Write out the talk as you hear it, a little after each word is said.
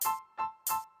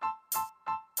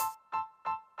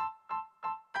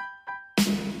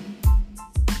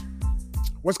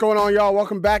What's going on, y'all?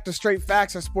 Welcome back to Straight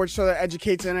Facts, a sports show that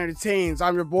educates and entertains.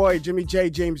 I'm your boy, Jimmy J.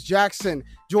 James Jackson,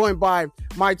 joined by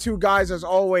my two guys, as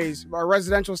always, our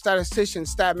residential statistician,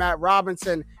 Stat Matt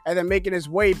Robinson, and then making his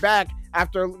way back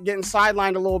after getting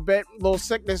sidelined a little bit, a little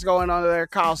sickness going on there,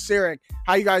 Kyle Sirik.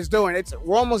 How you guys doing?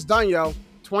 We're almost done, yo.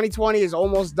 2020 is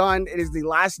almost done. It is the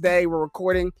last day. We're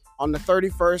recording on the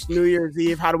 31st, New Year's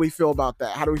Eve. How do we feel about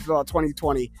that? How do we feel about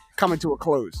 2020 coming to a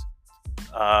close?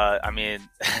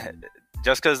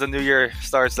 Just because the new year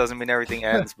starts doesn't mean everything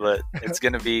ends, but it's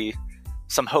going to be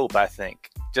some hope, I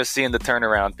think. Just seeing the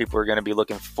turnaround, people are going to be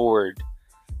looking forward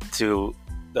to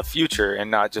the future and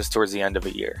not just towards the end of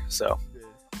a year. So,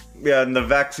 yeah, and the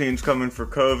vaccine's coming for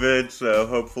COVID, so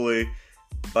hopefully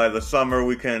by the summer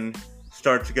we can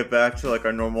start to get back to like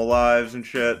our normal lives and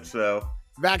shit. So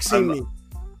vaccine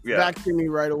me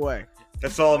right away. I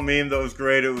saw a meme that was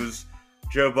great. It was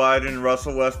Joe Biden and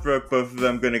Russell Westbrook, both of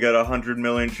them going to get 100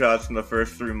 million shots in the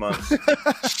first 3 months.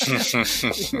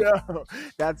 Yo,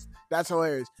 that's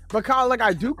hilarious. But Kyle,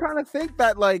 I do kind of think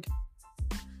that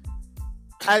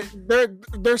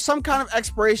there's some kind of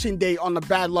expiration date on the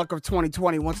bad luck of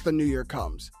 2020 once the new year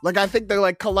comes. I think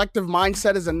the collective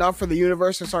mindset is enough for the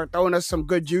universe to start throwing us some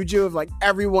good juju of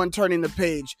everyone turning the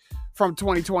page from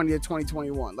 2020 to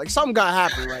 2021. Something got to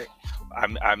happen, right?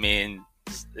 I mean,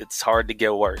 it's hard to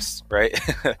get worse, right?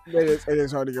 It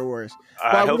is hard to get worse.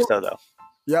 I hope so, though.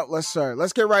 Yep,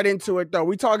 let's get right into it, though.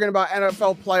 We're talking about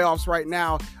NFL playoffs right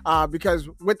now because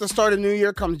with the start of New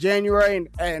Year comes January,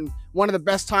 and one of the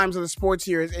best times of the sports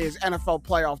year is NFL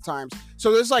playoff times.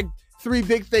 So there's three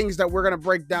big things that we're going to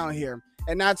break down here,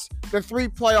 and that's the three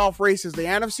playoff races: the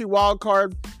NFC wild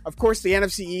card, of course, the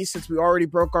NFC East. Since we already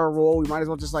broke our rule, we might as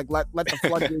well just let the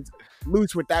floodgates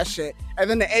loose with that shit, and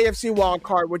then the AFC wild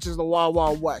card, which is the Wild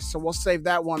Wild West. So we'll save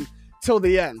that one till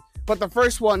the end. But the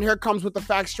first one here comes with the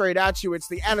facts straight at you. It's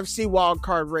the NFC wild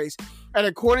card race, and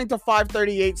according to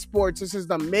 538 Sports, this is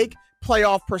the make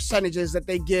playoff percentages that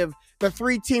they give the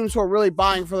three teams who are really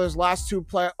buying for those last two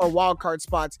wild card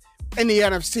spots in the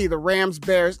NFC: the Rams,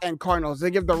 Bears, and Cardinals. They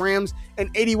give the Rams an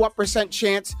 81%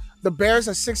 chance, the Bears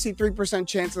a 63%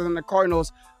 chance, and then the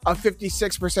Cardinals a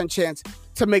 56% chance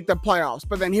to make the playoffs.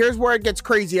 But then here's where it gets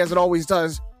crazy, as it always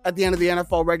does at the end of the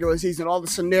NFL regular season, all the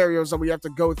scenarios that we have to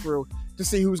go through to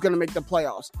see who's going to make the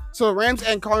playoffs. So the Rams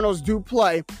and Cardinals do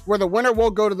play, where the winner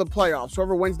will go to the playoffs.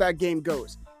 Whoever wins that game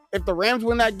goes. If the Rams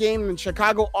win that game, then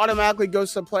Chicago automatically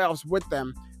goes to the playoffs with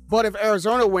them. But if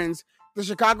Arizona wins, the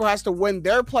Chicago has to win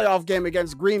their playoff game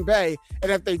against Green Bay,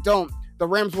 and if they don't, the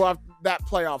Rams will have that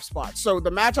playoff spot. So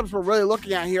the matchups we're really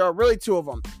looking at here are really two of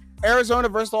them: Arizona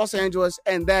versus Los Angeles,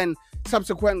 and then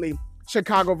subsequently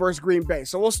Chicago versus Green Bay.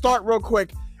 So we'll start real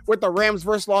quick with the Rams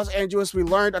versus Los Angeles. We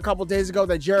learned a couple days ago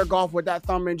that Jared Goff, with that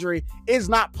thumb injury, is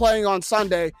not playing on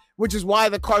Sunday, which is why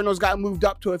the Cardinals got moved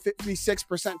up to a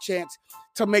 56% chance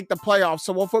to make the playoffs.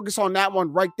 So we'll focus on that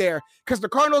one right there, because the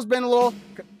Cardinals been a little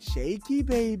shaky,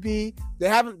 baby. They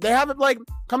haven't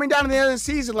coming down to the end of the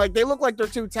season, they look like they're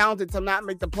too talented to not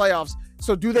make the playoffs.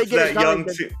 So do they get it done?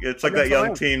 It's like that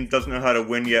young team doesn't know how to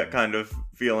win yet kind of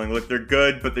feeling. They're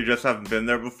good, but they just haven't been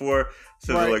there before.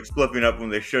 So right. They're slipping up when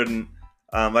they shouldn't.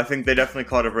 I think they definitely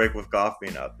caught a break with Goff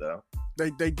being out, though.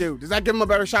 They do. Does that give them a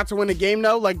better shot to win the game,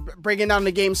 though? Breaking down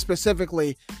the game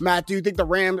specifically, Matt, do you think the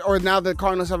Rams, or now the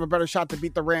Cardinals, have a better shot to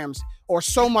beat the Rams, or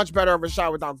so much better of a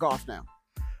shot without Goff now?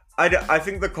 I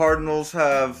think the Cardinals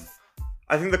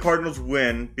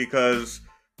win, because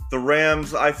the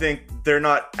Rams, I think they're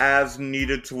not as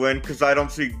needed to win, because I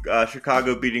don't see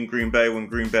Chicago beating Green Bay when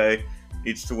Green Bay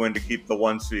needs to win to keep the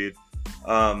 1 seed.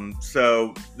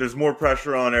 So there's more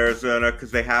pressure on Arizona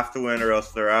because they have to win or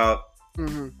else they're out.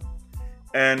 Mm-hmm.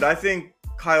 And I think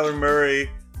Kyler Murray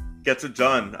gets it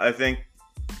done. I think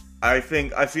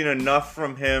I've seen enough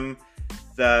from him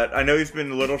that I know he's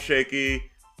been a little shaky,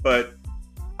 but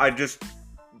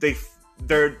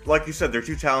they're like you said, they're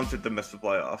too talented to miss the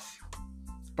playoffs.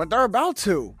 But they're about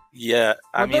to. Yeah,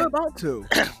 they're about to.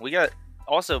 We got.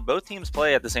 Also, both teams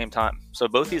play at the same time. So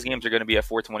both these games are going to be at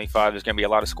 4:25. There's going to be a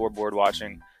lot of scoreboard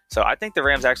watching. So I think the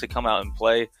Rams actually come out and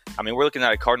play. I mean, we're looking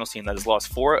at a Cardinals team that has lost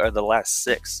 4 of the last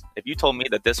 6. If you told me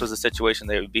that this was a situation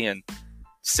they would be in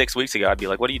 6 weeks ago, I'd be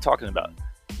like, what are you talking about?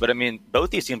 But I mean, both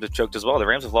these teams have choked as well. The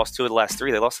Rams have lost 2 of the last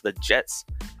 3. They lost to the Jets.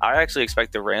 I actually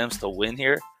expect the Rams to win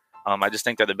here. I just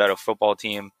think they're the better football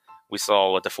team. We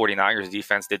saw what the 49ers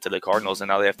defense did to the Cardinals, and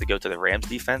now they have to go to the Rams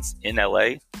defense in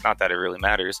LA. Not that it really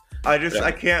matters. I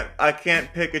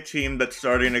can't pick a team that's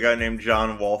starting a guy named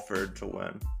John Wolford to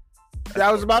win. Yeah,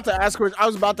 I was about to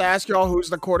ask y'all who's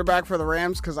the quarterback for the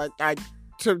Rams, because I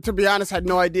to be honest, had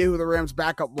no idea who the Rams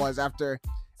backup was after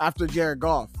Jared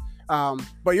Goff.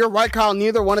 But you're right, Kyle.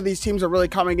 Neither one of these teams are really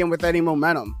coming in with any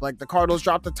momentum. Like the Cardinals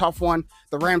dropped a tough one.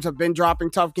 The Rams have been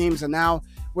dropping tough games, and now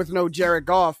with no Jared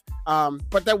Goff.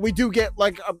 But that we do get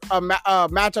like a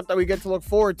matchup that we get to look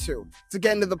forward to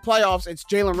get into the playoffs. It's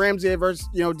Jalen Ramsey versus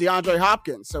DeAndre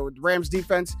Hopkins. So Rams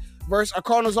defense versus a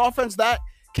Cardinals offense that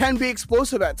can be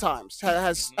explosive at times.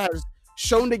 Has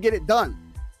shown to get it done.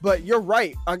 But you're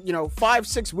right.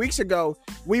 5-6 weeks ago,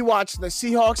 we watched the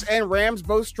Seahawks and Rams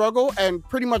both struggle and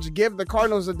pretty much give the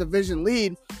Cardinals a division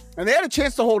lead. And they had a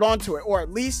chance to hold on to it, or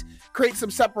at least create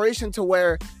some separation to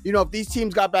where, if these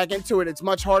teams got back into it, it's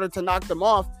much harder to knock them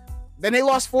off. Then they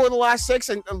lost 4 of the last 6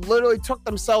 and literally took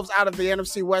themselves out of the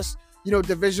NFC West,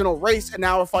 divisional race, and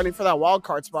now are fighting for that wild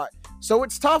card spot. So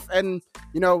it's tough. And,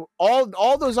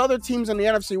 all those other teams in the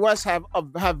NFC West have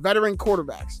veteran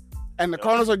quarterbacks. And the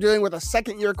Cardinals are dealing with a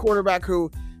second-year quarterback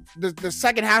who the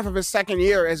second half of his second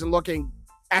year isn't looking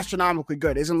astronomically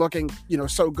good, isn't looking,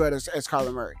 so good as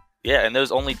Kyler Murray. Yeah, and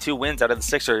those only 2 wins out of the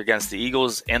 6 are against the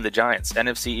Eagles and the Giants,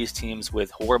 NFC East teams with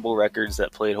horrible records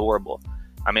that played horrible.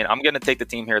 I mean, I'm going to take the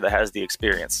team here that has the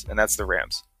experience, and that's the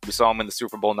Rams. We saw them in the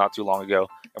Super Bowl not too long ago,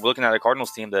 and we're looking at a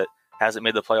Cardinals team that hasn't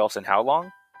made the playoffs in how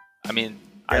long? I mean,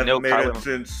 I know made it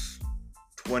since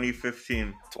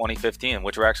 2015,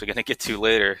 which we're actually going to get to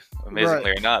later,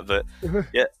 amazingly or not. But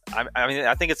yeah, I mean,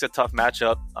 I think it's a tough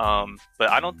matchup. But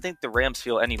I don't think the Rams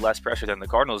feel any less pressure than the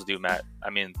Cardinals do, Matt. I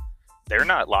mean, they're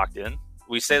not locked in.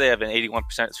 We say they have an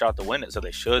 81% shot to win it, so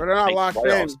they should. But they're not locked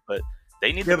in. But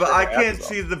they need. Yeah, but I can't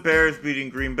see the Bears beating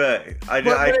Green Bay. I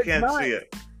can't see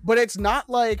it. But it's not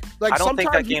like I don't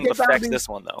think that game affects this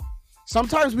one though.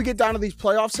 Sometimes we get down to these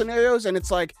playoff scenarios, and it's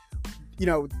like,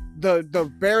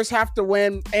 the Bears have to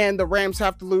win and the Rams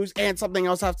have to lose and something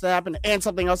else has to happen and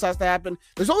something else has to happen.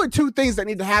 There's only 2 things that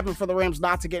need to happen for the Rams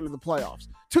not to get into the playoffs.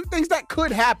 2 things that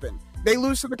could happen. They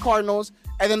lose to the Cardinals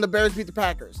and then the Bears beat the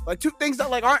Packers. Like 2 things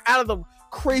that aren't out of the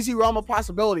crazy realm of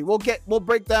possibility. We'll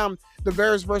break down the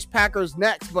Bears versus Packers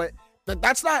next, but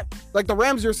that's not like the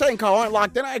Rams you're saying, Kyle, aren't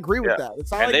locked in. I agree with that.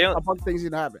 It's not a bunch of things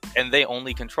need to happen. And they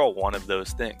only control one of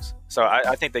those things. So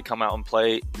I think they come out and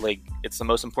play like it's the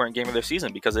most important game of their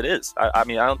season because it is. I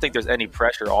mean, I don't think there's any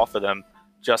pressure off of them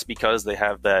just because they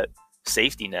have that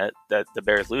safety net that the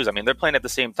Bears lose. I mean, they're playing at the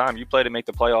same time. You play to make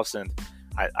the playoffs, and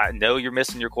I know you're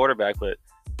missing your quarterback, but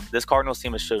this Cardinals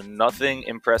team has shown nothing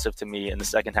impressive to me in the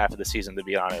second half of the season, to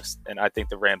be honest. And I think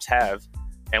the Rams have.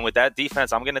 And with that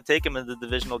defense, I'm going to take them in the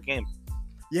divisional game.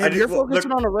 Yeah, you're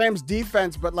focusing on the Rams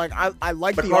defense, but I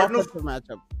like the offensive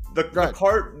matchup.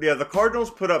 The Cardinals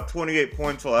put up 28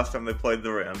 points the last time they played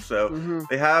the Rams, so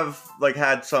they have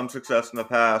had some success in the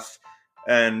past.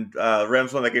 And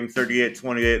Rams won that game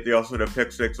 38-28. They also had a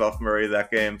pick 6 off Murray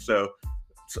that game, so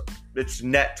it's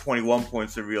net 21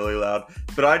 points they're really loud.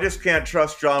 But I just can't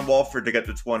trust John Wolford to get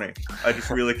to 20. I just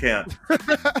really can't.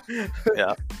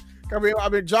 Yeah. I mean,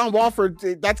 John Wolford,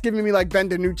 that's giving me like Ben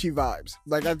DiNucci vibes.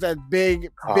 Like that's that big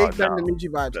Ben DiNucci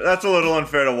vibes. That's a little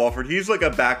unfair to Wolford. He's like a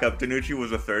backup. DiNucci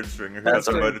was a third stringer.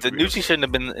 DiNucci shouldn't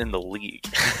have been in the league.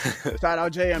 Shout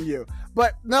out JMU.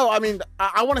 But no, I mean,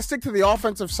 I want to stick to the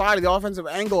offensive side, the offensive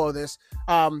angle of this,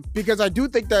 because I do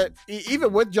think that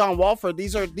even with John Wolford,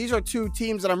 these are 2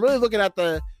 teams that I'm really looking at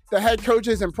the head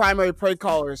coaches and primary play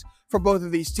callers for both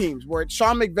of these teams, where it's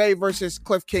Sean McVay versus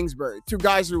Cliff Kingsbury, 2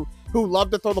 guys who love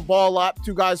to throw the ball a lot,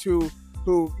 2 guys who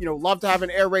love to have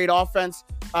an air raid offense.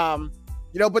 But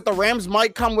the Rams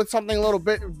might come with something a little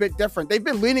bit different. They've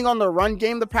been leaning on their run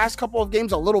game the past couple of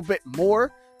games a little bit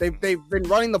more. They've been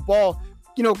running the ball,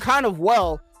 kind of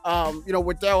well,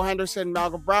 with Darrell Henderson,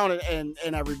 Malcolm Brown, and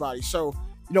everybody. So,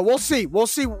 we'll see. We'll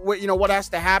see what has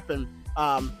to happen.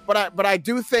 But I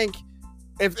do think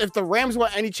if the Rams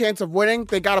want any chance of winning,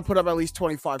 they got to put up at least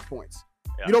 25 points.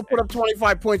 Yeah. You don't put up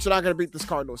 25 points, you're not going to beat this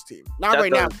Cardinals team. Not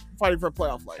right now, fighting for a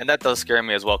playoff life. And that does scare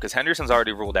me as well, because Henderson's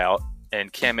already ruled out,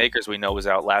 and Cam Akers, we know, was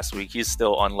out last week. He's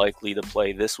still unlikely to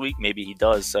play this week. Maybe he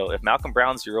does. So if Malcolm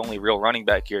Brown's your only real running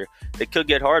back here, it could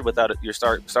get hard without your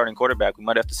starting quarterback. We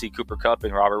might have to see Cooper Kupp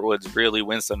and Robert Woods really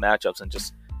win some matchups and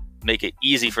just make it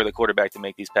easy for the quarterback to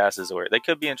make these passes, or they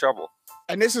could be in trouble.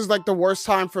 And this is like the worst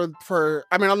time for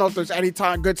I mean, I don't know if there's any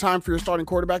good time for your starting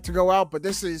quarterback to go out, but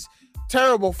this is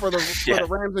terrible for the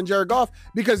Rams and Jared Goff,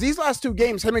 because these last 2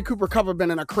 games, him and Cooper Kupp have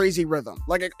been in a crazy rhythm,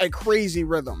 like a crazy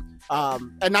rhythm.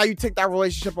 And now you take that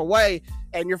relationship away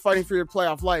and you're fighting for your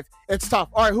playoff life. It's tough.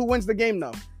 All right, who wins the game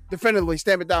though? Definitively,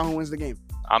 stamp it down. Who wins the game?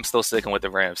 I'm still sticking with the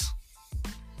Rams.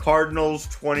 Cardinals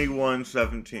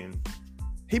 21-17.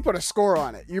 He put a score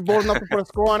on it. You bold enough to put a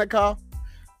score on it, Kyle?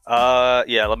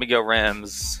 Yeah, let me go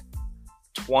Rams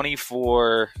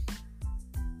 24-16.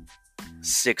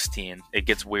 It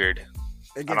gets weird.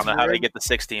 I don't know how they get to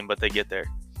 16, but they get there.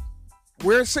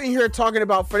 we're sitting here talking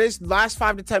about, for this last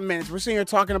 5 to 10 minutes, we're sitting here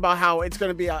talking about how it's going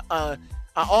to be a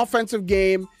offensive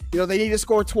game. You know, they need to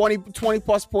score 20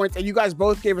 plus points, and you guys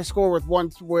both gave a score with one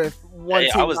hey,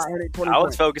 team. I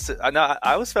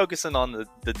was focusing on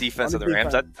the defense of the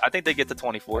Rams. I think they get to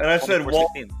 24. And I said Walt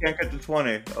can't get to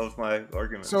 20. That was my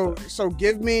argument. So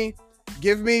give me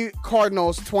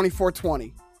Cardinals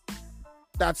 24-20.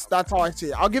 That's how I see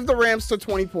it. I'll give the Rams to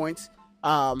 20 points.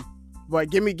 But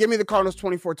give me the Cardinals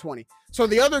 24-20. So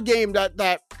the other game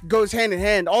that goes hand in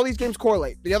hand, all these games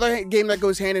correlate. The other game that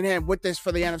goes hand in hand with this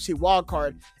for the NFC wild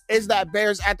card is that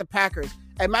Bears at the Packers.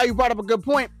 And Matt, you brought up a good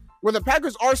point where the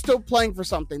Packers are still playing for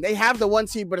something. They have the 1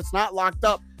 seed, but it's not locked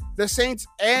up. The Saints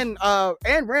and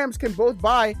Rams can both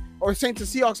buy, or Saints and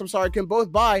Seahawks, I'm sorry, can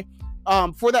both buy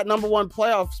for that number 1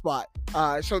 playoff spot.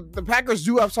 So the Packers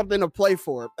do have something to play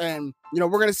for. And, you know,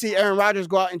 we're going to see Aaron Rodgers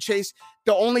go out and chase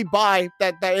the only bye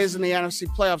that is in the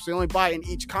NFC playoffs. The only bye in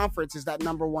each conference is that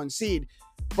number 1 seed.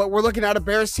 But we're looking at a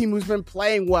Bears team who's been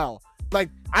playing well. Like,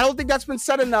 I don't think that's been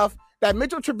said enough that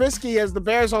Mitchell Trubisky has the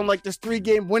Bears on like this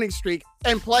 3-game winning streak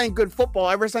and playing good football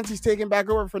ever since he's taken back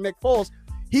over for Nick Foles.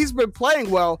 He's been playing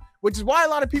well, which is why a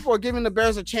lot of people are giving the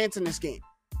Bears a chance in this game.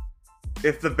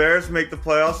 If the Bears make the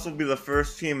playoffs, they'll be the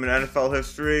first team in NFL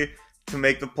history to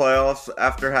make the playoffs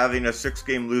after having a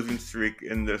 6-game losing streak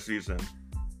in this season.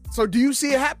 So do you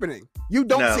see it happening? You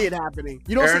don't see it happening.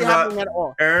 You don't see it happening at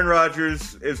all. Aaron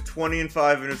Rodgers is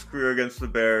 20-5 in his career against the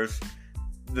Bears.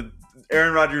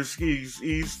 Aaron Rodgers,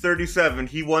 he's 37.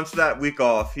 He wants that week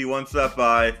off. He wants that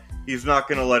bye. He's not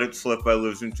going to let it slip by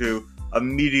losing to a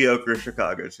mediocre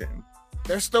Chicago team.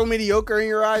 They're still mediocre in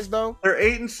your eyes, though? They're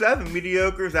 8-7.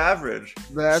 Mediocre's average.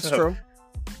 That's true.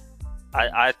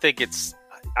 I think it's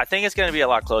going to be a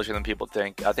lot closer than people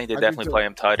think. I think they definitely play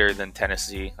them tighter than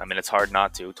Tennessee. I mean, it's hard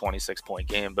not to, 26-point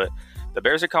game, but the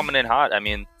Bears are coming in hot. I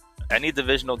mean, any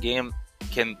divisional game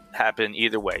can happen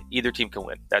either way. Either team can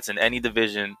win. That's in any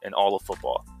division in all of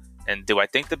football. And do I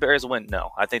think the Bears win? No.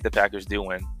 I think the Packers do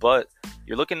win. But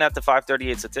you're looking at the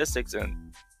 538 statistics,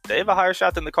 and they have a higher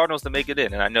shot than the Cardinals to make it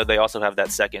in. And I know they also have that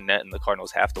second net, and the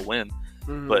Cardinals have to win.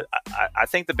 Mm-hmm. But I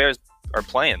think the Bears are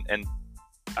playing. And,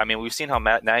 I mean, we've seen how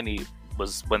Matt Nagy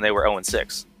was when they were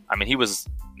 0-6. I mean, he was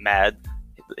mad.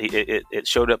 It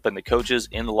showed up in the coaches,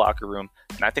 in the locker room,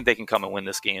 and I think they can come and win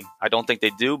this game. I don't think they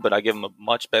do, but I give them a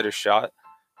much better shot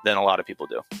than a lot of people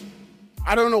do.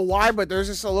 I don't know why, but there's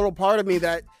just a little part of me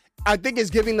that I think is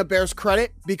giving the Bears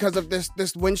credit because of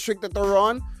this win streak that they're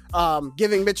on,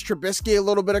 giving Mitch Trubisky a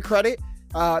little bit of credit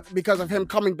because of him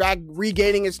coming back,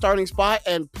 regaining his starting spot,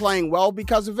 and playing well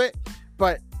because of it.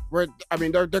 But they're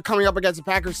coming up against a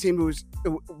Packers team who's,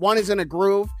 one, is in a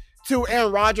groove. 2,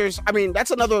 Aaron Rodgers. I mean,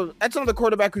 that's another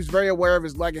quarterback who's very aware of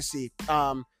his legacy.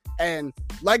 And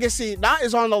legacy not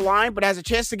is on the line, but has a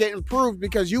chance to get improved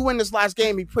because you win this last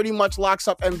game, he pretty much locks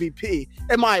up MVP.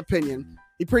 In my opinion,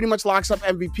 he pretty much locks up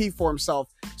MVP for himself.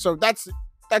 So that's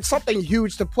something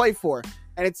huge to play for.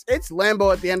 And it's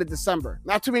Lambeau at the end of December.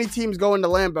 Not too many teams go into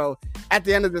Lambeau at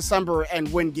the end of December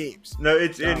and win games. No,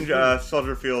 it's in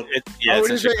Soldier Field. It's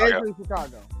in Chicago. It's in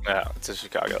Chicago. Yeah, it's in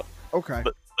Chicago. Okay.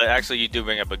 But actually, you do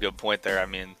bring up a good point there. I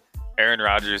mean, Aaron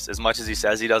Rodgers, as much as he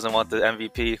says he doesn't want the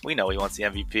MVP, we know he wants the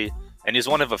MVP. And he's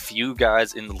one of a few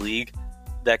guys in the league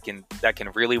that can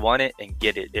really want it and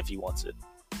get it if he wants it.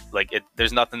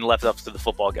 There's nothing left up to the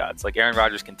football gods. Like, Aaron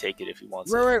Rodgers can take it if he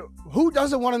wants it. Right. Who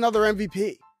doesn't want another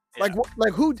MVP? Yeah.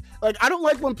 Who? I don't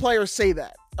like when players say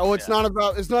that. Oh, it's not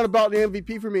about the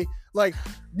MVP for me. Like,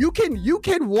 you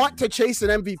can want to chase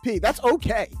an MVP. That's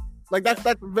okay. Like, that's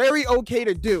very okay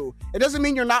to do. It doesn't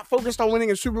mean you're not focused on winning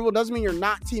a Super Bowl. It doesn't mean you're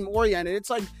not team oriented. It's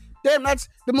like, damn, that's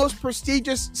the most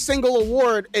prestigious single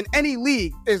award in any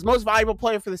league is most valuable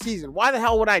player for the season. Why the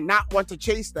hell would I not want to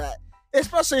chase that?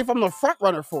 Especially if I'm the front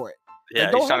runner for it. Yeah,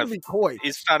 he's trying to be coy.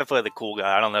 He's trying to play the cool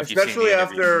guy. I don't know if you've seen especially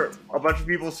after a bunch of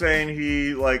people saying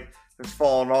he has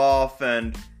fallen off,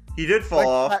 and he did fall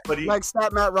off, but he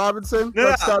Stat Matt Robinson.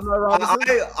 Yeah,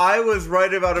 I was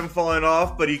right about him falling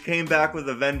off, but he came back with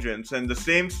a vengeance. And the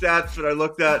same stats that I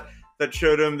looked at that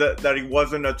showed him that he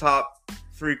wasn't a top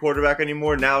 3 quarterback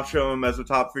anymore now show him as a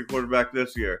top 3 quarterback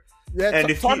this year. Yeah, and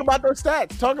talk about those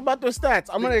stats.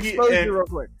 I'm going to expose you real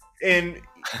quick. In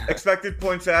expected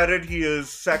points added, he is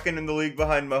second in the league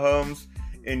behind Mahomes.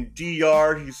 In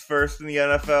DR, he's first in the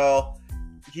NFL.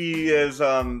 He is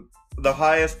the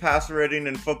highest passer rating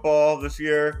in football this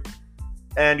year,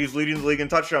 and he's leading the league in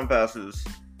touchdown passes.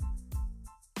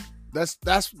 That's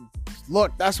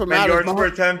what matters. Yards per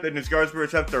attempt, and his yards per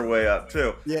attempt are way up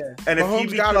too. Yeah, and if he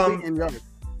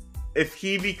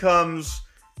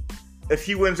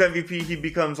wins MVP, he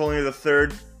becomes only the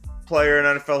 3rd player in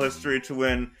NFL history to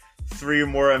win 3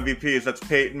 more MVPs. That's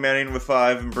Peyton Manning with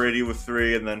 5 and Brady with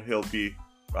 3, and then he'll be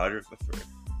Rodgers with 3.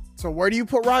 So where do you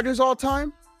put Rodgers all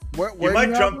time? Where he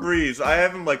might jump Breeze. I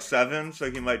have him like 7, so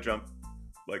he might jump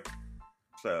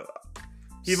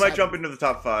he might jump into the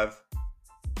top 5.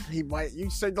 He might. You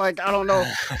said I don't know.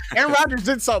 Aaron Rodgers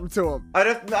did something to him. I'd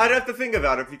have to think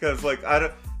about it because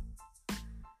I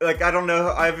don't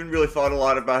know. I haven't really thought a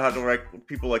lot about how to rank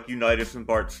people like Unitas and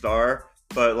Bart Starr,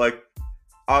 but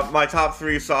my top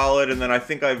 3 solid, and then I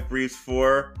think I have Breeze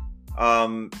 4.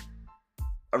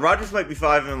 Rodgers might be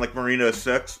 5 and Marino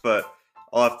 6, but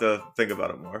I'll have to think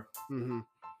about it more. Mm-hmm.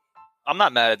 I'm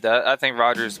not mad at that. I think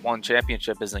Rodgers' 1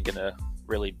 championship isn't going to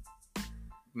really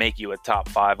make you a top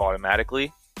 5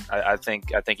 automatically. I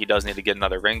think he does need to get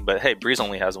another ring, but hey, Breeze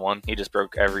only has 1. He just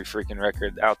broke every freaking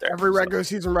record out there. Every regular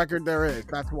season record there is.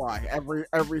 That's why every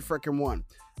freaking one.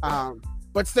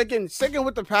 But sticking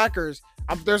with the Packers,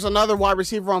 there's another wide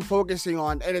receiver I'm focusing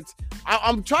on, and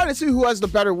I'm trying to see who has the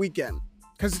better weekend.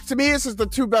 Because to me, this is the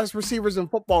 2 best receivers in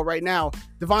football right now.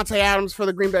 Devontae Adams for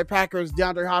the Green Bay Packers,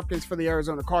 DeAndre Hopkins for the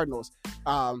Arizona Cardinals.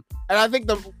 And I think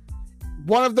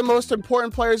one of the most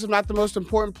important players, if not the most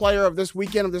important player of this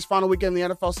final weekend of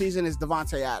the NFL season, is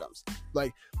Devontae Adams.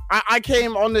 I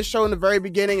came on this show in the very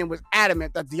beginning and was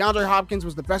adamant that DeAndre Hopkins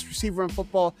was the best receiver in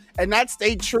football, and that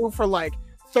stayed true for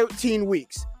 13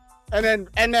 weeks. And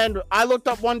then I looked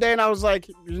up one day and I was like,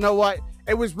 you know what?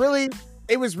 It was really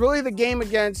the game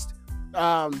against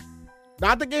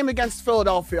not the game against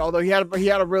Philadelphia, although he had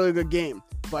a really good game.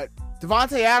 But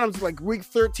Devontae Adams, week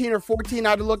 13 or 14, I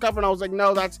had to look up and I was like,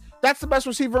 no, that's the best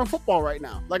receiver in football right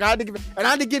now. I had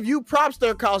to give you props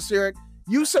there, Kyle Sirik.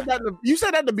 You said that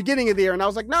at the beginning of the year, and I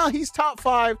was like, no, he's top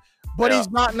 5, but he's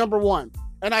not number 1.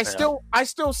 And I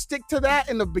still stick to that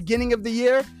in the beginning of the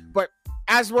year. But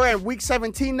as we're in week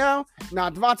 17 now,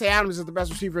 Devontae Adams is the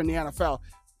best receiver in the NFL.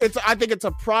 I think it's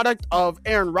a product of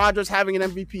Aaron Rodgers having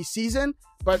an MVP season,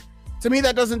 but to me,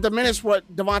 that doesn't diminish what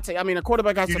a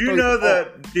quarterback has to throw. Did you know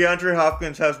that DeAndre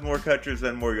Hopkins has more catches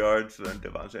and more yards than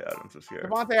Devontae Adams this year?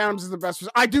 Devontae Adams is the best.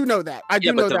 I do know that.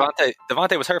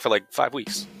 Devontae was hurt for 5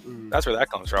 weeks. That's where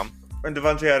that comes from. And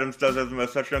Devontae Adams does have the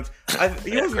most touchdowns.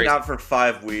 He wasn't out for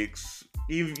 5 weeks.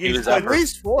 He's played at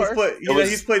least 4.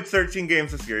 He's played 13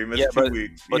 games this year. He missed 2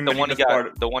 weeks. But the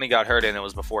one he got hurt in, it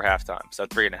was before halftime, so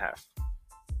 3.5.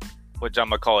 Which I'm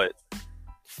gonna call it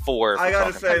 4. I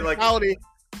gotta say,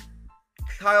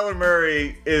 Kyler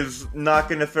Murray is not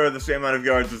going to throw the same amount of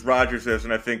yards as Rodgers is,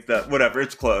 and I think that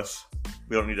it's close.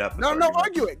 We don't need to have this argument.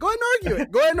 Argue it. Go ahead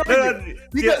and argue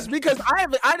it. Because I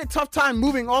had a tough time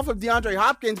moving off of DeAndre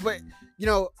Hopkins, but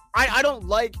I don't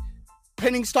like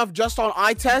pinning stuff just on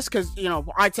eye test because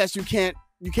eye test you can't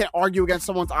argue against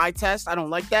someone's eye test. I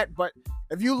don't like that. But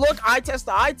if you look eye test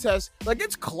to eye test,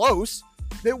 it's close.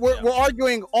 We're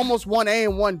arguing almost 1A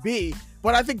and 1B,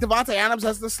 but I think Devontae Adams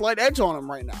has the slight edge on him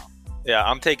right now. Yeah,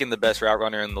 I'm taking the best route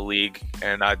runner in the league,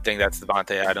 and I think that's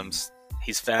Devontae Adams.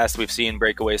 He's fast. We've seen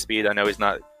breakaway speed. I know he's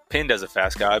not pinned as a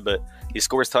fast guy, but he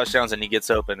scores touchdowns and he gets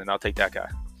open, and I'll take that guy.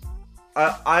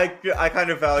 I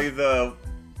kind of value the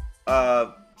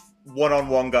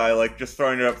one-on-one guy, just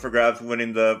throwing it up for grabs,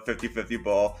 winning the 50-50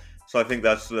 ball. So I think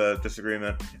that's the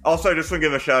disagreement. Also, I just want to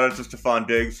give a shout-out to Stephon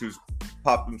Diggs, who's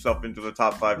popped himself into the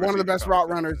top 5. One of the best route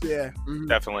runners, yeah. Mm-hmm.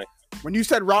 Definitely. When you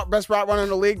said best route runner in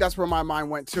the league, that's where my mind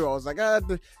went too. I was like, I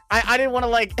didn't want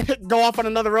to go off on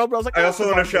another road, but I was like, I also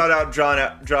want to shout out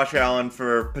Josh Allen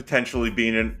for potentially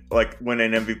being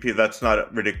winning MVP. That's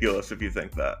not ridiculous if you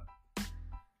think that.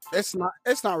 It's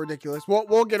not ridiculous.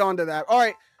 We'll get on to that. All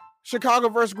right, Chicago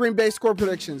versus Green Bay score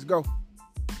predictions. Go.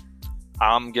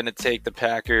 I'm gonna take the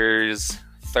Packers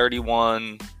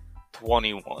 31-21.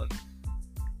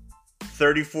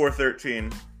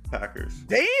 34-13 Packers.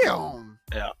 Damn.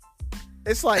 Yeah.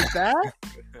 It's like that?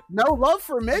 No love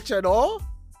for Mitch at all?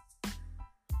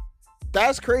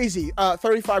 That's crazy.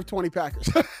 35-20 Packers.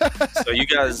 So you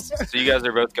guys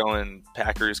are both going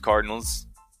Packers Cardinals.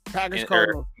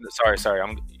 Cardinals. Sorry.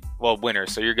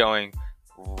 Winners. So you're going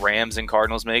Rams and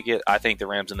Cardinals make it. I think the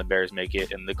Rams and the Bears make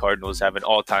it, and the Cardinals have an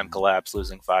all-time collapse,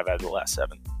 losing 5 out of the last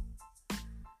 7.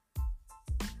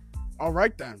 All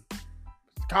right then.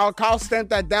 Kyle stamped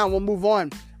that down. We'll move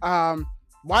on.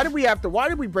 Why did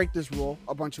we break this rule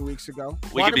a bunch of weeks ago?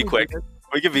 We can be quick.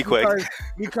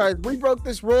 Because we broke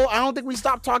this rule. I don't think we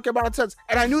stopped talking about it since.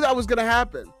 And I knew that was going to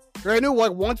happen. I knew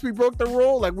once we broke the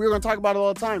rule, we were going to talk about it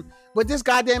all the time. But this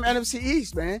goddamn NFC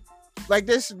East, man.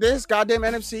 This goddamn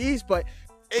NFC East. But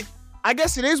I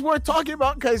guess it is worth talking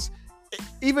about because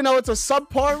even though it's a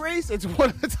subpar race, it's one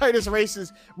of the tightest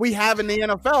races we have in the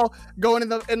NFL going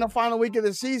in the final week of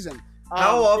the season.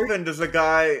 How often does a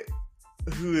guy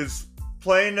who is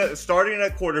starting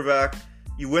at quarterback,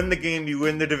 you win the game, you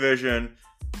win the division,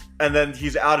 and then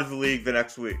he's out of the league the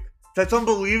next week. That's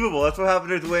unbelievable. That's what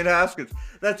happened to Dwayne Haskins.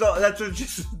 That's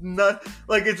just not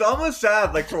like, it's almost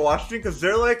sad like for Washington, because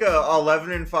they're like a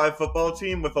 11-5 football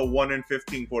team with a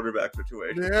 1-15 quarterback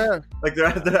situation. Yeah, like they're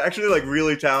actually like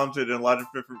really talented in a lot of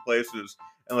different places,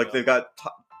 and like they've got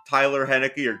Tyler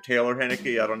Heineke or Taylor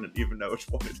Heineke. I don't even know which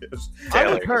one it is. I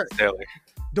was hurt. Taylor.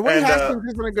 Dwayne Haskins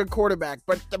isn't a good quarterback,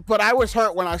 but I was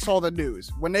hurt when I saw the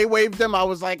news. When they waived him, I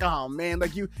was like, oh man,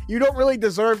 like you don't really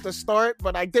deserve to start,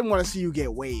 but I didn't want to see you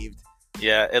get waived.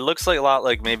 Yeah, it looks like a lot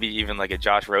like maybe even like a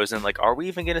Josh Rosen. Like, are we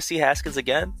even going to see Haskins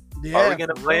again? Yeah, are we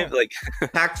going to play him? Like,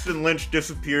 Paxton Lynch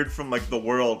disappeared from like the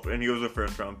world, and he was a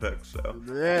first-round pick. So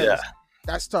yeah,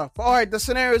 that's tough. All right, the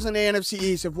scenarios in the NFC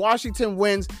East: if Washington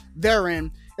wins, they're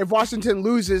in. If Washington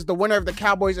loses, the winner of the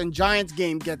Cowboys and Giants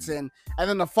game gets in. And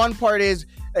then the fun part is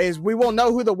we will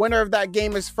know who the winner of that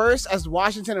game is first, as the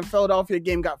Washington and Philadelphia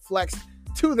game got flexed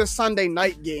to the Sunday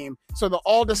night game. So the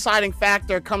all-deciding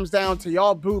factor comes down to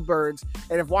y'all Boo Birds.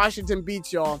 And if Washington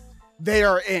beats y'all, they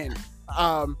are in.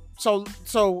 So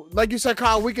like you said,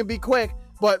 Kyle, we can be quick,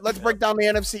 but let's break down the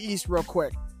NFC East real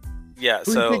quick. Yeah,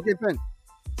 who do you think gets in?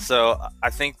 So I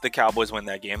think the Cowboys win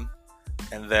that game.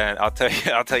 And then I'll tell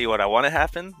you what I want to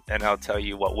happen, and I'll tell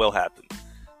you what will happen.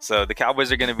 So the Cowboys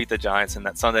are going to beat the Giants in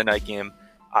that Sunday night game.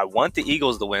 I want the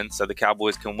Eagles to win so the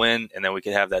Cowboys can win, and then we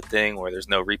can have that thing where there's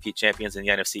no repeat champions in the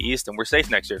NFC East, and we're safe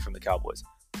next year from the Cowboys.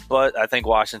 But I think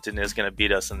Washington is going to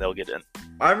beat us, and they'll get in.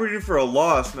 I'm rooting for a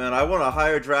loss, man. I want a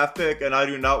higher draft pick, and I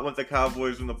do not want the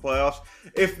Cowboys in the playoffs.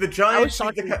 If the Giants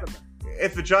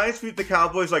beat the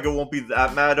Cowboys, like, it won't be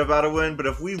that mad about a win. But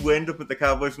if we win to put the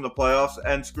Cowboys in the playoffs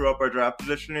and screw up our draft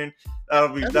positioning,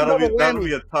 that'll be a tough win. That'll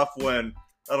be a tough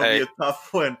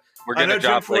win. I know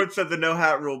Jim Ford said the no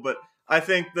hat rule, but I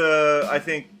think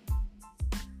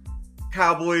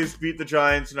Cowboys beat the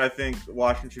Giants, and I think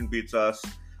Washington beats us.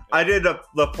 I did the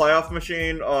playoff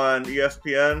machine on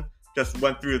ESPN. Just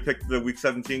went through the Week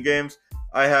 17 games.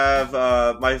 I have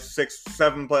my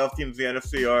 7 playoff teams in the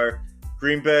NFC are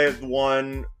Green Bay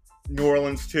 1, New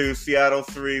Orleans 2, Seattle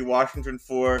 3, Washington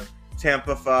 4,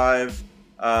 Tampa 5,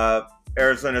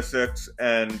 Arizona 6,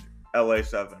 and LA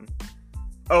 7.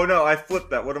 Oh no, I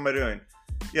flipped that. What am I doing?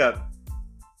 Yeah.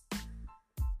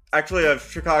 Actually, I have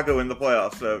Chicago in the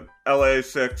playoffs, so LA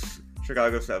 6,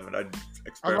 Chicago 7. I was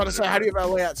about to say, how do you have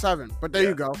LA at 7? But there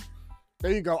you go.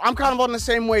 There you go. I'm kind of on the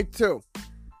same way too.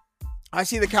 I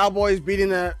see the Cowboys beating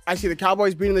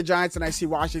the Giants, and I see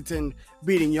Washington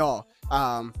beating y'all.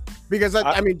 Because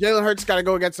I mean, Jalen Hurts got to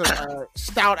go against a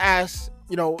stout ass,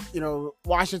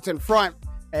 Washington front,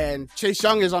 and Chase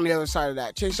Young is on the other side of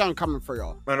that. Chase Young coming for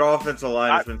y'all. And our offensive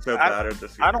line has been so battered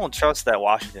this year. I don't trust that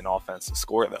Washington offense to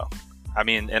score though. I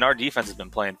mean, and our defense has been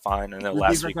playing fine. I know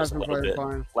last week was a little bit.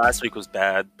 Last week was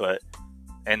bad,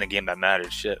 and the game that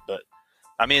mattered, shit. But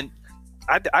I mean,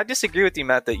 I disagree with you,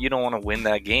 Matt, that you don't want to win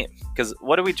that game, because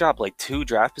what do we drop, like 2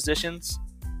 draft positions?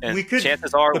 And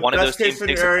chances are one of those teams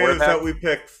takes a quarterback. The best case scenario is that we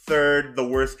pick 3rd. The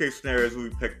worst case scenario is we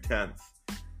pick 10th.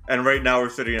 And right now we're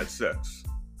sitting at 6.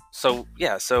 So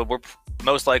we're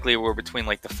most likely between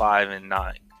like the 5 and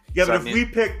 9. Yeah, so, but if we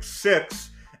pick 6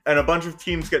 and a bunch of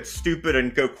teams get stupid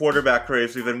and go quarterback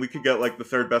crazy, then we could get like the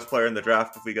 3rd best player in the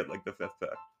draft if we get like the 5th pick.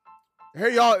 Here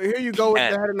you go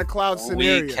with the head in the cloud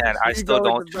scenario. We can. I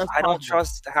don't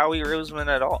trust Howie Roseman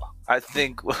at all. I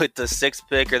think with the 6th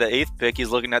pick or the 8th pick, he's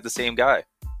looking at the same guy.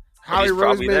 Howie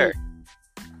Roseman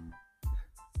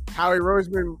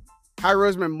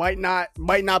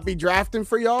might not be drafting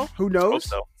for y'all. Who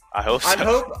knows? I hope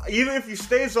so. Even if he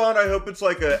stays on, I hope it's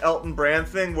like a Elton Brand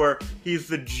thing where he's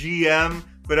the GM,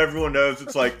 but everyone knows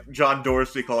it's like John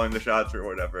Dorsey calling the shots or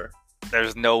whatever.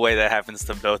 There's no way that happens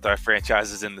to both our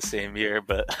franchises in the same year,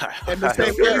 but in the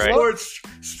same year, right?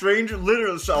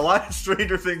 Literally, a lot of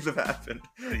stranger things have happened.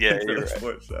 Yeah, you're right.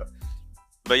 Sports, so.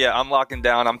 But yeah, I'm locking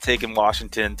down. I'm taking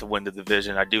Washington to win the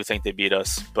division. I do think they beat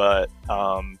us, but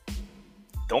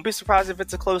don't be surprised if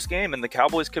it's a close game and the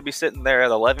Cowboys could be sitting there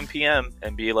at 11 p.m.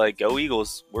 and be like, "Go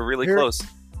Eagles! We're really close."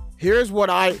 Here's what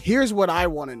I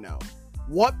want to know: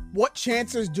 what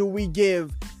chances do we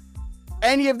give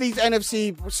any of these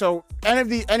NFC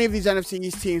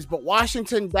East teams, but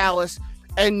Washington, Dallas,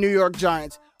 and New York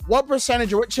Giants? What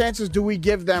percentage or what chances do we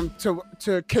give them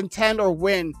to contend or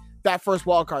win that first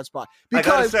wildcard spot?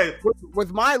 Because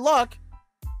with my luck,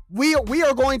 we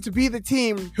are going to be the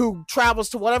team who travels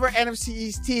to whatever NFC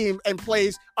East team and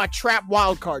plays a trap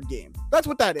wildcard game. That's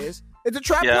what that is. It's a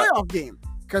trap playoff game,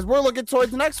 because we're looking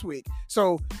towards next week.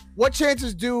 So what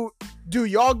chances do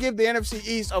y'all give the NFC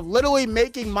East of literally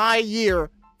making my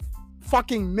year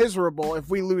fucking miserable if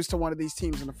we lose to one of these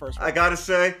teams in the first round. I gotta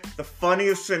say, the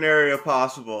funniest scenario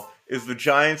possible is the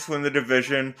Giants win the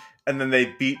division and then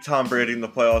they beat Tom Brady in the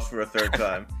playoffs for a third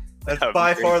time. That's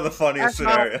by far the funniest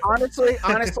scenario. Honestly,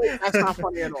 that's not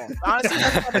funny at all. Honestly,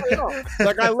 that's not funny at all.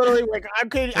 Like, I literally, like, I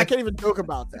can't even joke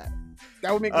about that.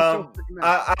 That would make me so freaking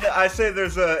mad. I say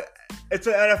it's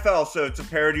an NFL, so it's a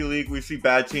parity league. We see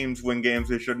bad teams win games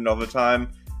they shouldn't all the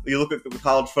time. You look at the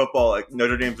college football, like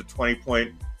Notre Dame's a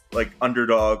 20-point like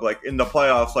underdog. Like in the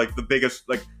playoffs, like the biggest,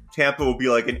 like Tampa will be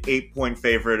like an 8-point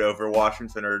favorite over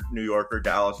Washington or New York or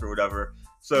Dallas or whatever.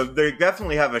 So they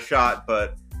definitely have a shot,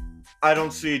 but I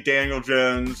don't see Daniel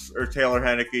Jones or Taylor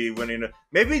Heineke winning.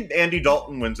 Maybe Andy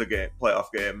Dalton wins a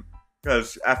playoff game.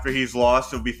 Because after he's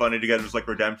lost, it'll be funny to get his like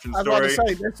redemption story. I was about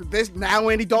to say this now.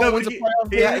 Andy Dalton wins a playoff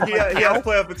game. He has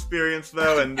playoff experience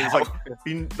though, and there's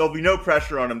there'll be no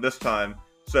pressure on him this time.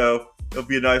 So it'll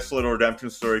be a nice little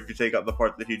redemption story if you take out the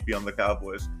part that he'd be on the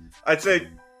Cowboys. I'd say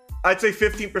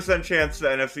 15% chance the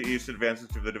NFC East advances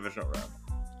to the divisional round.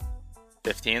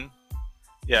 15.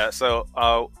 Yeah, so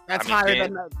that's higher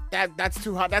than that. That's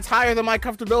too high. That's higher than my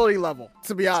comfortability level.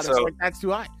 To be honest, like that's too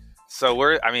high. So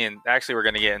we're going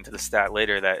to get into the stat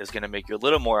later that is going to make you a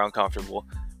little more uncomfortable.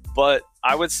 But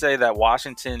I would say that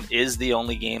Washington is the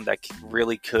only game that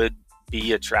really could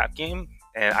be a trap game.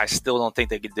 And I still don't think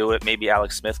they could do it. Maybe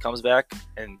Alex Smith comes back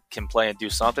and can play and do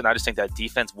something. I just think that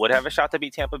defense would have a shot to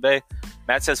beat Tampa Bay.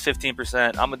 Matt says 15%.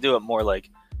 I'm going to do it more like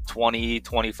 20,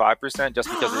 25% just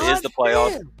because it is the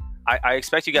playoffs. I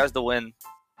expect you guys to win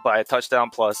by a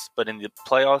touchdown plus. But in the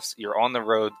playoffs, you're on the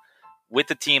road with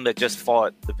the team that just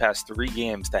fought the past 3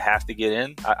 games to have to get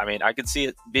in. I could see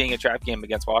it being a trap game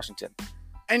against Washington.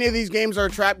 Any of these games are a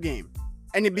trap game.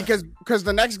 And because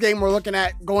the next game we're looking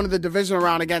at going to the divisional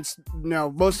round against,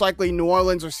 most likely New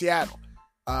Orleans or Seattle.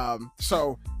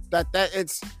 So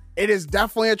it is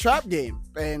definitely a trap game.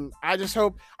 And I just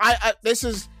hope this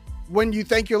is when you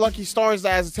thank your lucky stars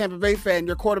that as a Tampa Bay fan,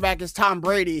 your quarterback is Tom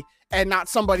Brady and not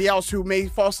somebody else who may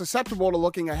fall susceptible to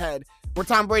looking ahead. Where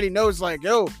Tom Brady knows, like,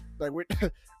 yo, like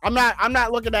I'm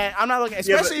not looking,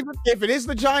 especially if it is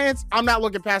the Giants. I'm not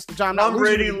looking past the Giants.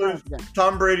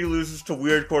 Tom Brady loses to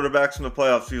weird quarterbacks in the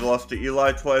playoffs. He lost to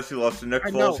Eli twice. He lost to Nick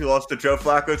Foles. He lost to Joe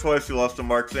Flacco twice. He lost to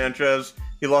Mark Sanchez.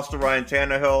 He lost to Ryan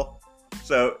Tannehill.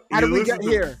 So how did we get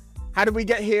here? How did we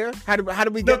get here? How did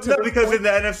we get to? Because point? In the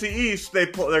NFC East, they're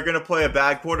going to play a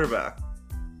bad quarterback.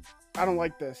 I don't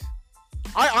like this.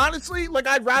 I honestly,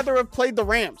 I'd rather have played the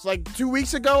Rams. 2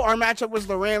 weeks ago, our matchup was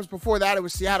the Rams. Before that, it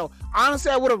was Seattle.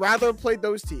 Honestly, I would have rather played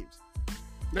those teams.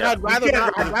 Yeah, I'd rather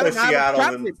not have a trap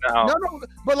game. No,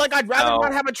 but I'd rather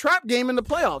not have a trap game in the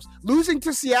playoffs. Losing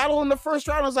to Seattle in the first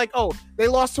round, I was like, oh, they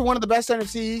lost to one of the best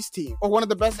NFC East teams or one of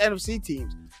the best NFC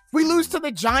teams. If we lose to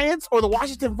the Giants or the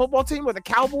Washington football team or the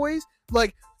Cowboys,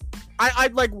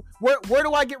 I'd where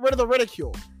do I get rid of the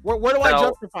ridicule? Where do I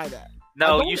justify that?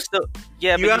 No, you still,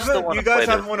 yeah. You guys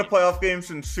haven't won a playoff game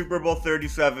since Super Bowl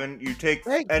 37. You take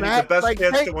the best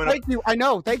chance to win. Thank you. I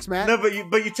know. Thanks, Matt. No,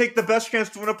 but you take the best chance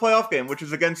to win a playoff game, which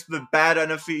is against the bad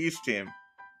NFC East team.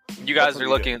 You guys are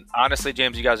looking, honestly,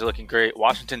 James. You guys are looking great.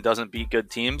 Washington doesn't beat good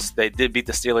teams. They did beat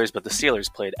the Steelers, but the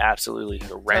Steelers played absolutely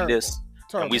horrendous,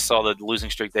 Terrible. And we saw the losing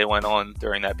streak they went on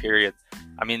during that period.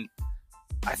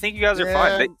 I think you guys are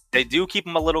fine. They do keep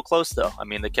them a little close, though.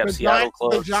 They kept Seattle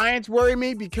close. The Giants worry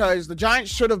me because the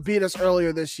Giants should have beat us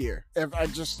earlier this year.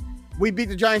 We beat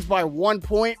the Giants by 1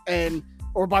 point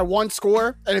or by 1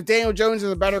 score, and if Daniel Jones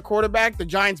is a better quarterback, the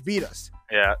Giants beat us.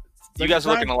 Yeah, you guys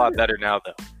are looking a lot better now,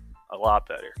 though. A lot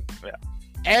better. Yeah.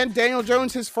 And Daniel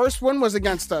Jones, his first win was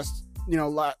against us.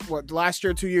 Last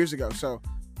year, 2 years ago. So,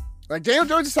 Daniel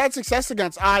Jones has had success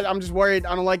against. I'm just worried.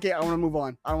 I don't like it. I want to move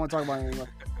on. I don't want to talk about it anymore.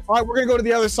 All right, we're going to go to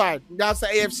the other side. That's the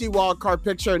AFC wildcard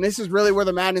picture, and this is really where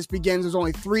the madness begins. There's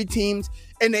only 3 teams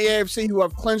in the AFC who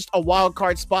have clinched a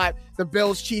wildcard spot. The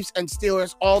Bills, Chiefs, and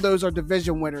Steelers. All those are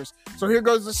division winners. So here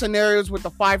goes the scenarios with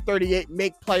the 538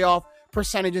 make playoff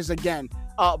percentages again.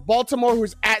 Baltimore,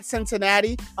 who's at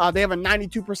Cincinnati, they have a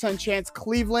 92% chance.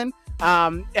 Cleveland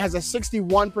has a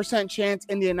 61% chance.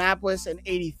 Indianapolis, an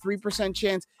 83%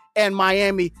 chance. And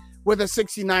Miami with a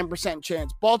 69%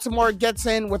 chance. Baltimore gets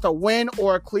in with a win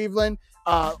or a Cleveland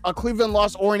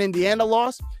loss or an Indiana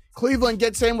loss. Cleveland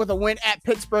gets in with a win at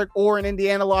Pittsburgh or an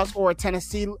Indiana loss or a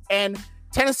Tennessee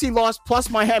loss plus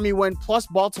Miami win plus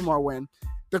Baltimore win.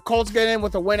 The Colts get in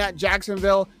with a win at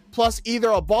Jacksonville plus either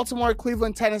a Baltimore,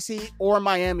 Cleveland, Tennessee, or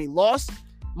Miami loss.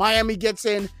 Miami gets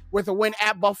in with a win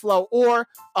at Buffalo or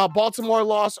a Baltimore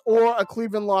loss or a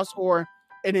Cleveland loss or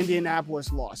an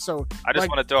Indianapolis loss. So I just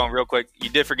want to throw in real quick. You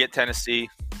did forget Tennessee.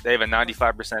 They have a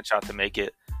 95% shot to make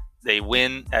it. they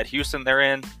win at Houston, they're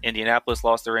in. Indianapolis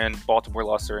lost, they're in. Baltimore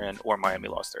lost, they're in. Or Miami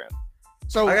lost, they're in.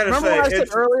 So remember when I said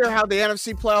earlier how the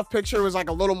NFC playoff picture was like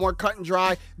a little more cut and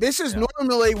dry? This is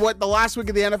normally what the last week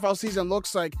of the NFL season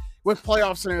looks like with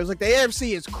playoff scenarios. Like the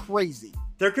AFC is crazy.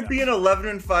 There could be an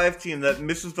 11-5 team that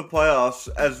misses the playoffs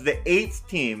as the 8th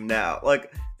team now.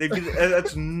 Like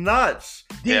that's nuts.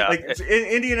 Yeah. Like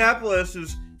Indianapolis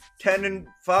is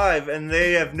 10-5 and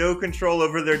they have no control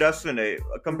over their destiny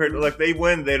compared to like they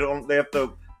win. They have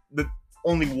to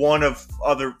only one of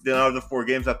the other 4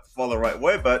 games have to fall the right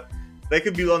way, but they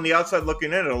could be on the outside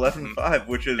looking in at 11-5,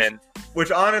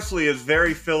 which honestly is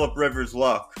very Phillip Rivers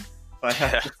luck.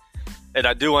 And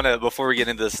I do want to, before we get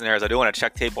into the scenarios, I do want to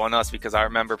check tape on us because I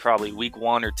remember probably week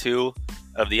 1 or 2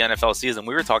 of the NFL season,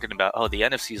 we were talking about, the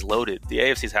NFC's loaded. The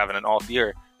AFC's having an off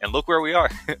year. And look where we are.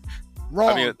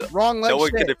 Wrong. Wrong. No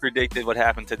one could have predicted what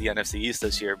happened to the NFC East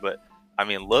this year, but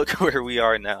look where we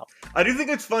are now. I do think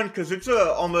it's fun because it's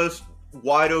a almost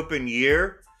wide open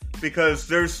year. Because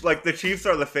there's like the Chiefs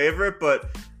are the favorite,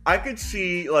 but I could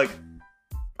see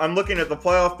I'm looking at the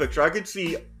playoff picture. I could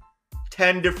see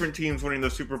 10 different teams winning the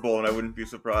Super Bowl, and I wouldn't be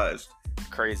surprised.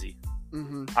 Crazy.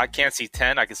 Mm-hmm. I can't see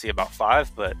 10. I can see about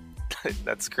 5, but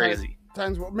that's crazy.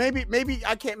 10's maybe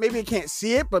I can't. Maybe I can't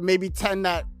see it, but maybe 10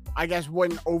 that I guess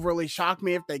wouldn't overly shock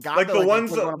me if they got the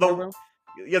ones.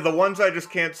 The ones I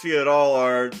just can't see at all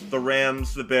are the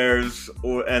Rams, the Bears,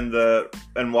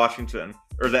 and Washington,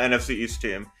 or the NFC East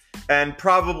team. And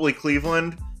probably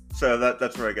Cleveland, so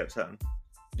that's where I get 10.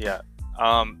 Yeah.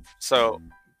 So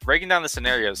breaking down the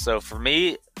scenarios. So for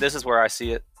me, this is where I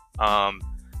see it.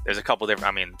 There's a couple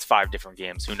different. It's 5 different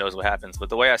games. Who knows what happens? But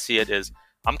the way I see it is,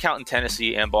 I'm counting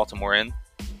Tennessee and Baltimore in.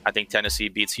 I think Tennessee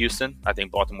beats Houston. I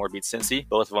think Baltimore beats Cincy.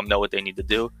 Both of them know what they need to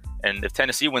do. And if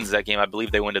Tennessee wins that game, I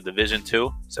believe they win the division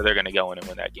too. So they're going to go in and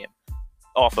win that game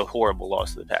off a horrible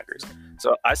loss to the Packers.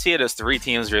 So I see it as 3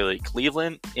 teams really: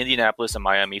 Cleveland, Indianapolis, and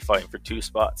Miami fighting for 2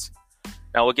 spots.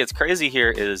 Now what gets crazy here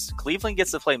is Cleveland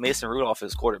gets to play Mason Rudolph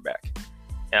as quarterback.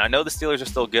 And I know the Steelers are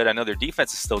still good. I know their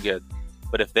defense is still good.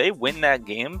 But if they win that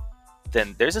game,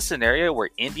 then there's a scenario where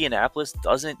Indianapolis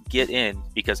doesn't get in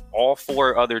because all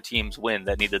 4 other teams win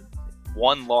that needed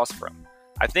 1 loss from.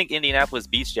 I think Indianapolis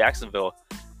beats Jacksonville,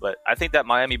 but I think that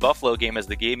Miami-Buffalo game is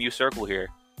the game you circle here.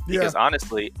 Because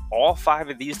honestly, all 5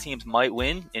 of these teams might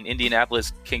win, and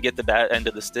Indianapolis can get the bad end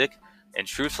of the stick. And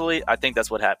truthfully, I think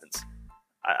that's what happens.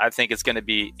 I think it's going to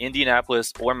be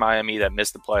Indianapolis or Miami that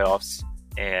miss the playoffs.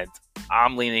 And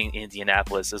I'm leaning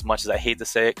Indianapolis, as much as I hate to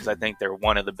say it, because I think they're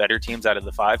one of the better teams out of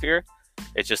the 5 here.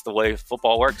 It's just the way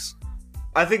football works.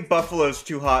 I think Buffalo's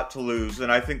too hot to lose,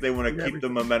 and I think they want to keep the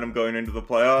momentum going into the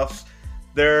playoffs.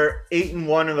 They're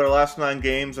 8-1 in their last 9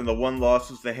 games, and the 1 loss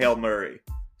is the Hail Murray.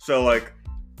 So,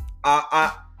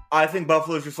 I think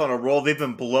Buffalo's just on a roll. They've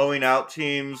been blowing out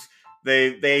teams.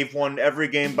 They've won every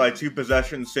game by 2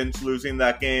 possessions since losing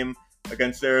that game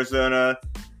against Arizona.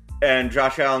 And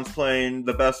Josh Allen's playing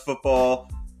the best football,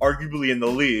 arguably in the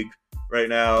league right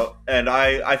now. And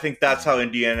I think that's how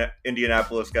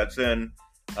Indianapolis gets in.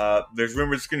 There's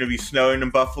rumors it's going to be snowing in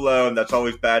Buffalo, and that's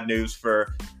always bad news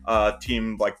for a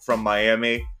team from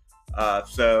Miami.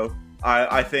 So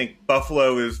I think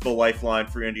Buffalo is the lifeline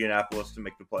for Indianapolis to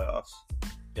make the playoffs.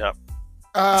 Yeah.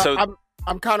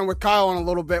 I'm kind of with Kyle on a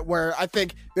little bit, where I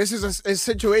think this is a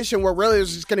situation where really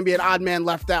there's just going to be an odd man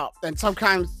left out. And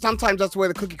sometimes that's the way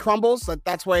the cookie crumbles.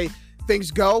 That's the way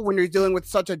things go when you're dealing with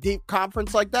such a deep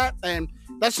conference like that. And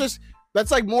that's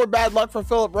like more bad luck for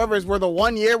Phillip Rivers, where the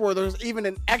 1 year where there's even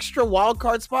an extra wild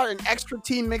card spot, an extra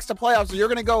team makes the playoffs. So you're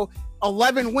going to go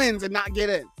 11 wins and not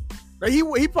get in.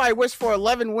 He probably wished for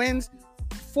 11 wins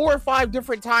 4 or 5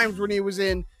 different times when he was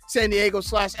in San Diego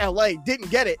 / LA, didn't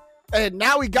get it. And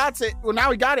now he got it. Well,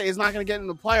 now he got it. He's not going to get in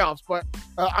the playoffs. But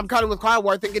I'm kind of with Kyle,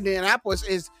 where I think Indianapolis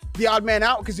is the odd man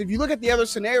out. Because if you look at the other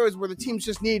scenarios where the teams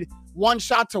just need 1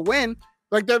 shot to win,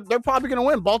 they're probably going to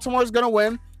win. Baltimore's going to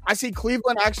win. I see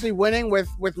Cleveland actually winning with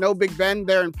no Big Ben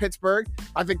there in Pittsburgh.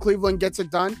 I think Cleveland gets it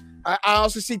done. I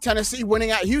also see Tennessee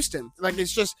winning at Houston.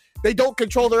 It's just they don't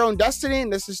control their own destiny,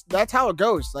 and that's how it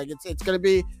goes. It's going to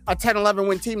be a 10-11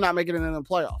 win team not making it in the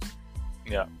playoffs.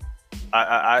 Yeah.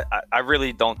 I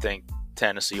really don't think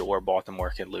Tennessee or Baltimore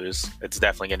can lose. It's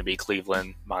definitely going to be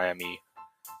Cleveland, Miami,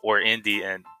 or Indy,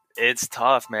 and it's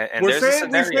tough, man. And we're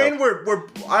saying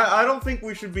I don't think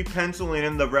we should be penciling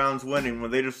in the Browns winning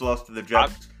when they just lost to the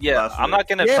Jets. I'm not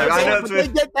going to. They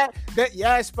get that.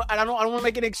 Yes, but I don't want to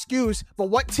make an excuse. But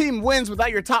what team wins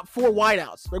without your top 4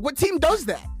 wideouts? What team does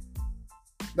that?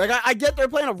 I get they're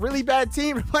playing a really bad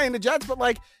team, they're playing the Jets, but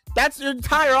that's your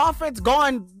entire offense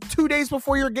gone 2 days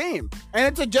before your game. And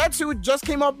it's a Jets who just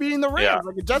came up beating the Rams. Yeah.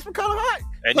 Like, the Jets were kind of hot.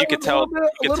 And So you could it was a tell, little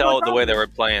bit- a little bit the way they confident.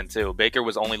 were playing too. Baker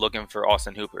was only looking for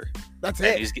Austin Hooper, That's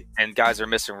and it. and guys are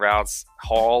missing routes.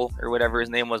 Hall or whatever his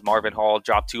name was, Marvin Hall,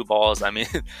 dropped 2 balls. I mean,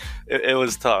 it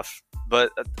was tough.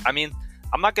 But I mean,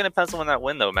 I'm not going to pencil in that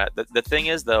win though, Matt. The thing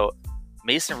is though,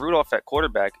 Mason Rudolph at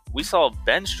quarterback, we saw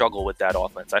Ben struggle with that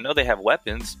offense. I know they have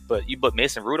weapons, but you put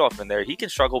Mason Rudolph in there, he can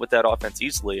struggle with that offense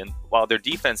easily. And while their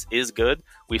defense is good,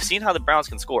 we've seen how the Browns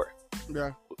can score.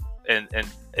 Yeah. And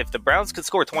if the Browns could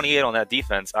score 28 on that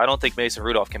defense, I don't think Mason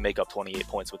Rudolph can make up 28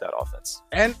 points with that offense.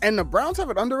 And the Browns have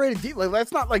an underrated deep. Like,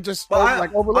 let's not like just Well,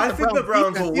 overlook I think the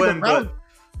Browns will win, but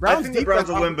I think the Browns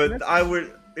will win. But I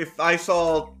would, if I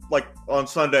saw like on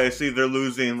Sunday, I see they're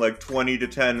losing like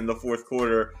 20-10 in the fourth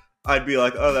quarter, I'd be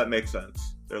like, oh, that makes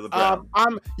sense. They're the Browns.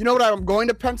 You know what I'm going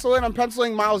to pencil in? I'm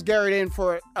penciling Myles Garrett in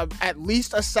for at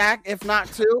least a sack, if not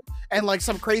 2, and like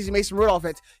some crazy Mason Rudolph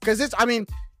hits. Because it's, I mean,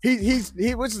 he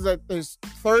which is his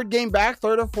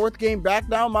third or fourth game back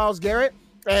now, Myles Garrett,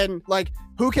 and like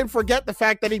who can forget the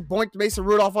fact that he boinked Mason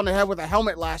Rudolph on the head with a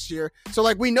helmet last year? So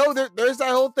like we know there's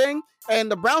that whole thing,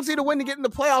 and the Browns need to win to get in the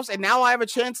playoffs, and now I have a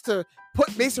chance to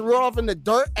put Mason Rudolph in the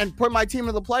dirt and put my team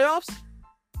in the playoffs.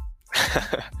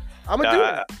 I'm gonna do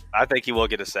it. I think he will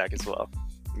get a sack as well.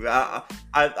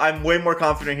 I'm way more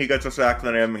confident he gets a sack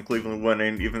than I am in Cleveland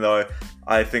winning, even though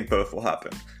I think both will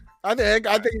happen. I think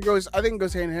it goes hand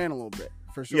in hand a little bit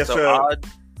for sure. Yes, So sir.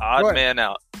 odd man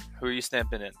out. Who are you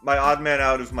stamping in? My odd man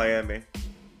out is Miami.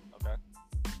 Okay.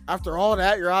 After all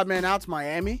that, your odd man out's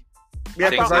Miami.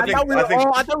 Yeah, because I think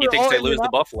He thinks they lose to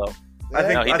Buffalo. I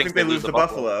think they lose to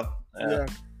Buffalo. Yeah.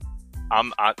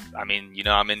 I mean,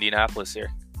 I'm Indianapolis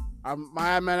here.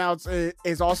 My odd man out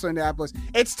is also Indianapolis.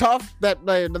 It's tough that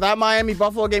Miami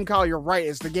Buffalo game, Kyle. You're right.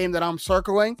 Is the game that I'm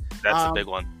circling. That's a big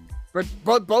one.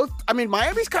 But both. I mean,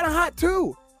 Miami's kind of hot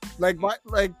too.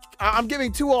 I'm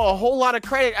giving Tua a whole lot of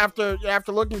credit after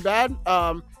looking bad.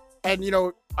 And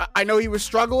I know he was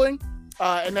struggling,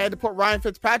 and they had to put Ryan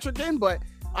Fitzpatrick in. But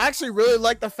I actually really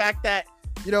like the fact that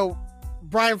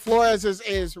Brian Flores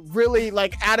is really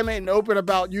like adamant and open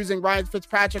about using Ryan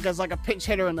Fitzpatrick as like a pinch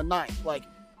hitter in the ninth. Like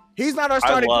he's not our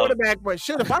starting quarterback, but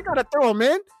shit, if I gotta throw him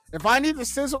in, if I need to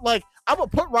sizzle, like I'm gonna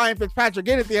put Ryan Fitzpatrick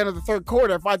in at the end of the third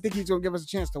quarter if I think he's gonna give us a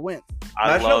chance to win.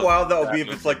 Imagine how wild that would be if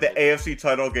it's like the AFC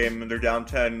title game and they're down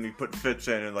 10 and you put Fitz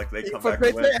in and like they come back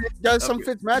and win. And it does some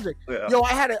Fitz magic. Yeah. Yo, I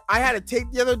had a tape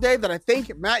the other day that I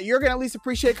think Matt, you're gonna at least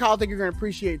appreciate. Kyle, I think you're gonna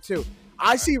appreciate too.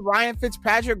 I see Ryan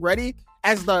Fitzpatrick ready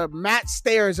as the Matt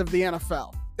Stairs of the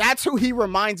NFL. That's who he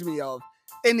reminds me of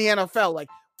in the NFL. Like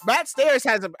Matt Stairs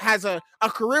has a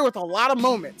career with a lot of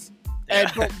moments. And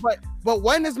but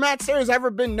when has Matt Stairs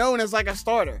ever been known as like a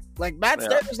starter? Like Matt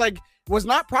Stairs was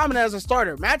not prominent as a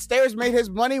starter. Matt Stairs made his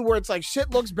money where it's like shit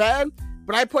looks bad,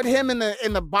 but I put him in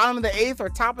the bottom of the 8th or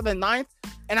top of the 9th,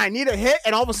 and I need a hit,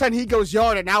 and all of a sudden he goes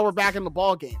yard, and now we're back in the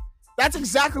ball game. That's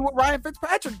exactly what Ryan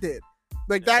Fitzpatrick did.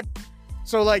 Like that.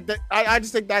 So like that, I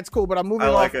just think that's cool. But I'm moving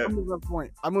off. I'm moving off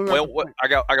point. I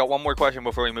got one more question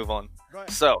before we move on.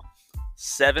 So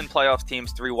 7 playoff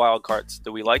teams, 3 wild cards.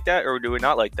 Do we like that or do we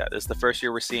not like that? This is the first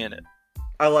year we're seeing it.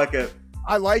 I like it.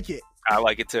 I like it. I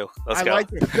like it too. Let's go. I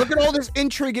like it. Look at all this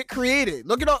intrigue it created.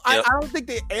 Look at all. Yep. I don't think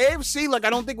the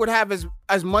AFC would have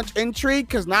as much intrigue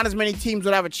because not as many teams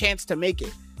would have a chance to make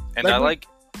it. And I like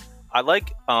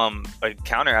a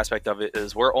counter aspect of it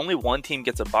is where only one team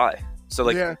gets a bye. So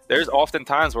there's often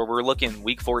times where we're looking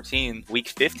week 14, week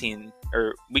 15,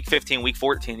 or week 15, week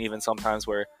 14, even sometimes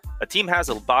where a team has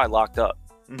a bye locked up.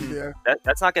 Mm-hmm. Yeah,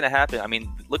 that's not going to happen. I mean,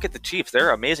 look at the Chiefs; they're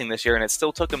amazing this year, and it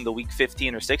still took them to week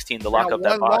 15 or 16 to lock up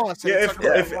that bye.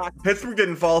 If Pittsburgh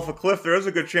didn't fall off a cliff, there is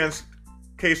a good chance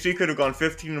KC could have gone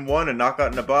 15-1 and not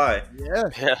gotten a bye.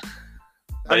 Yeah.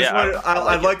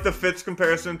 I like the Fitz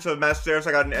comparison to Matt Stairs.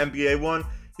 I got an NBA one.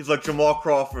 He's like Jamal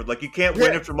Crawford. Like you can't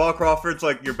win if Jamal Crawford's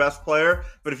like your best player,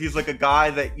 but if he's like a guy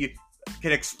that you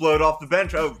can explode off the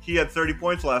bench. Oh, he had 30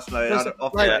 points last night.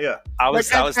 I was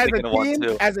thinking of one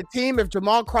too. As a team, if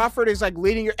Jamal Crawford is like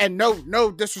leading your, and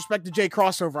no disrespect to Jay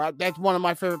Crossover, that's one of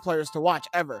my favorite players to watch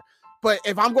ever. But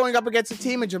if I'm going up against a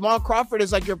team and Jamal Crawford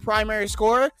is like your primary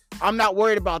scorer, I'm not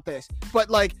worried about this. But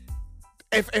like,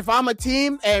 if I'm a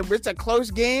team and it's a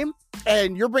close game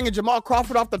and you're bringing Jamal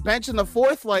Crawford off the bench in the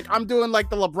fourth, like I'm doing like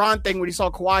the LeBron thing when he saw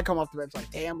Kawhi come off the bench.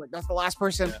 Like, damn, like that's the last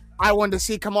person I wanted to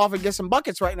see come off and get some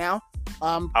buckets right now.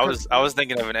 I was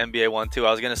thinking of an NBA one too.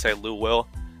 I was gonna say Lou Will,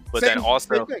 but then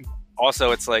also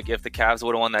Also, it's like if the Cavs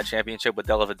would have won that championship with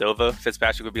Dellavedova,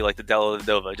 Fitzpatrick would be like the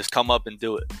Dellavedova. Just come up and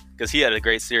do it. Because he had a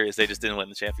great series. They just didn't win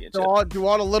the championship. Do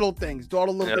all the little things. Do all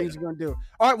the little things you're going to do.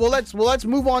 All right, well, let's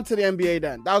move on to the NBA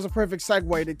then. That was a perfect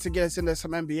segue to get us into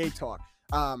some NBA talk.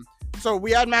 So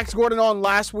we had Max Gordon on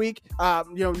last week.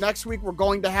 Next week we're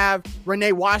going to have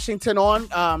Renee Washington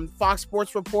on, Fox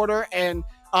Sports reporter and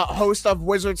host of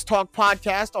Wizards Talk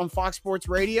podcast on Fox Sports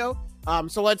Radio.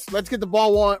 So let's get the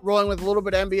ball rolling with a little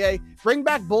bit of NBA. Bring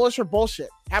back bullish or bullshit.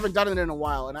 Haven't done it in a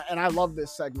while, and I love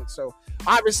this segment. So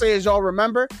obviously, as y'all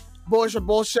remember, bullish or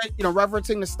bullshit.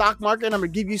 Referencing the stock market. I'm gonna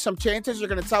give you some chances. You're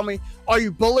gonna tell me, are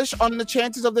you bullish on the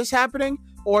chances of this happening,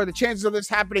 or the chances of this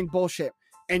happening bullshit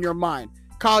in your mind?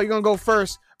 Kyle, you're gonna go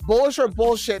first. Bullish or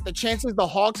bullshit? The chances the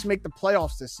Hawks make the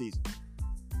playoffs this season.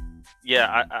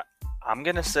 Yeah, I'm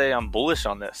going to say I'm bullish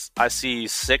on this. I see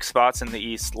 6 spots in the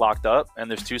East locked up, and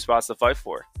there's 2 spots to fight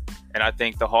for. And I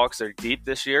think the Hawks are deep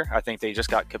this year. I think they just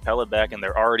got Capella back, and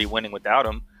they're already winning without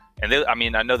him. And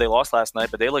I know they lost last night,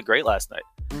 but they looked great last night.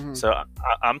 Mm-hmm. So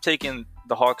I'm taking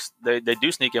the Hawks. They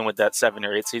do sneak in with that 7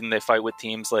 or 8 seed, and they fight with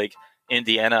teams like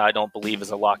Indiana. I don't believe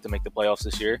is a lock to make the playoffs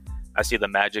this year. I see the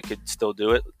Magic could still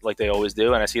do it like they always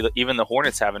do, and I see even the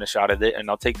Hornets having a shot at it, and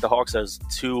I'll take the Hawks as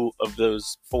 2 of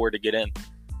those 4 to get in.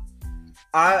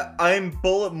 I'm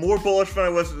more bullish than I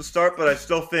was at the start, but I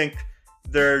still think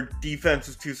their defense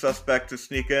is too suspect to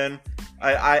sneak in.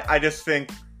 I just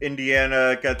think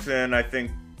Indiana gets in. I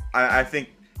think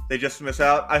they just miss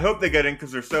out. I hope they get in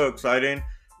because they're so exciting.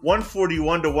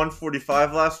 141 to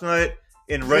 145 last night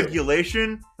in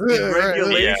regulation. Yeah,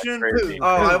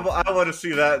 I want to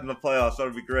see that in the playoffs. That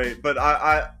would be great. But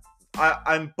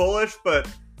I'm bullish, but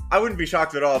I wouldn't be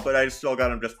shocked at all, but I still got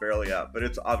them just barely out. But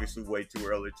it's obviously way too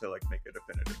early to make a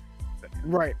definitive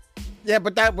opinion. Right. Yeah,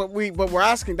 but we're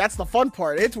asking. That's the fun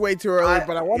part. It's way too early,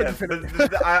 but I want to definitive.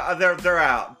 They're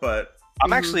out, but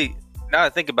I'm actually, now that I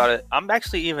think about it, I'm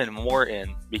actually even more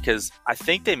in because I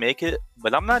think they make it,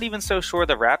 but I'm not even so sure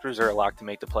the Raptors are a lock to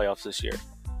make the playoffs this year,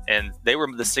 and they were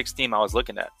the 6th team I was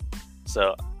looking at.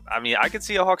 So. I mean, I could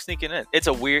see a Hawk sneaking in. It's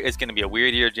going to be a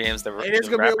weird year, James. It is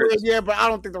going to be a weird year, but I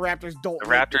don't think the Raptors don't. The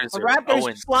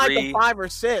Raptors slide to 5 or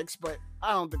 6, but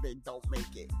I don't think they don't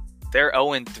make it. They're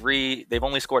 0-3. They've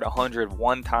only scored 100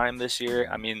 one time this year.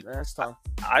 I mean, that's tough.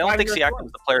 I don't think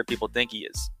Siakam's the player people think he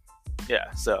is.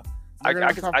 Yeah, so I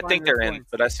think they're in,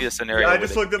 but I see a scenario. Yeah, I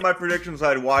just looked at my predictions. I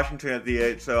had Washington at the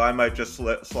 8, so I might just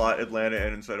slot Atlanta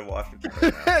in instead of Washington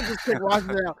right now. Just pick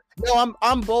Washington out. No,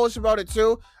 I'm bullish about it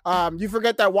too. You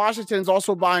forget that Washington's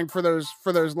also buying for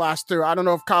those last 2. I don't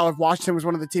know if Washington was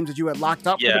one of the teams that you had locked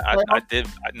up. Yeah, I did.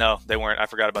 No, they weren't. I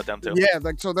forgot about them too. Yeah,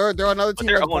 so they're another team.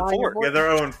 They're 0-4. Yeah,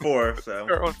 they're 0-4. So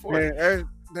they're 0-4. Yeah,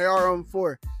 they are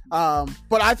 0-4.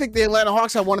 But I think the Atlanta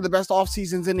Hawks have one of the best off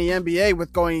seasons in the NBA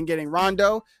with going and getting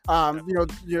Rondo.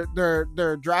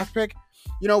 Their draft pick,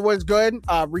 was good.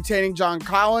 Retaining John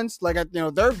Collins,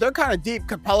 they're kind of deep.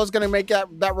 Capella's going to make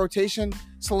that rotation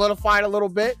solidified a little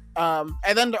bit. And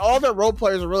then all their role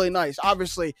players are really nice.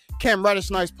 Obviously, Cam Reddish,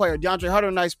 nice player. DeAndre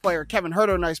Hunter, nice player. Kevin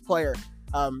Huerter, nice player.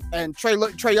 And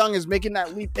Trae Young is making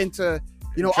that leap into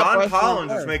John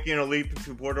Collins is making a leap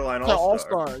into borderline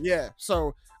all-star. Yeah,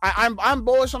 so. I'm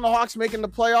bullish on the Hawks making the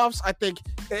playoffs. I think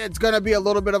it's going to be a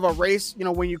little bit of a race,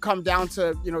 when you come down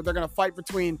to, they're going to fight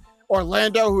between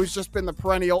Orlando, who's just been the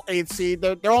perennial 8th seed.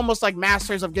 They're almost like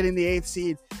masters of getting the 8th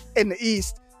seed in the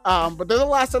East. But they're the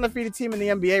last undefeated team in the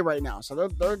NBA right now. So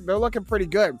they're looking pretty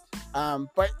good.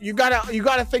 But you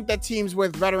gotta think that teams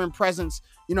with veteran presence,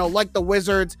 like the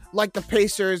Wizards, like the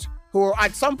Pacers, who are,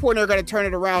 at some point are going to turn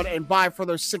it around and vie for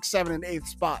those 6th, 7th, and 8th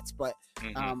spots. But,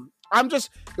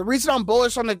 the reason I'm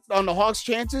bullish on the Hawks'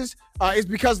 chances is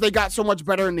because they got so much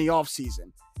better in the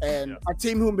offseason. And a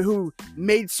team who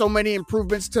made so many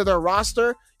improvements to their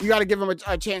roster, you got to give them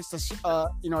a chance to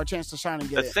shine and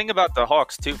get The thing about the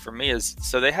Hawks too, for me, is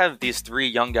so they have these 3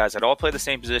 young guys that all play the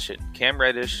same position: Cam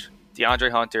Reddish,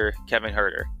 DeAndre Hunter, Kevin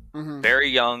Huerter. Mm-hmm. Very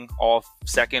young, all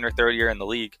 2nd or 3rd year in the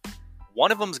league.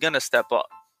 One of them's gonna step up.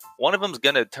 One of them's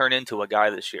gonna turn into a guy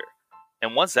this year.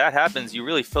 And once that happens, you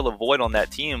really fill a void on that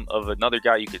team of another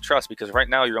guy you could trust, because right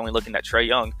now you're only looking at Trae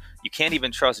Young. You can't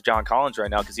even trust John Collins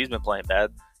right now because he's been playing bad.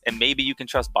 And maybe you can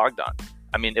trust Bogdan.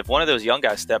 I mean, if one of those young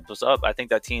guys steps up, I think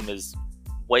that team is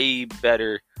way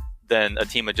better than a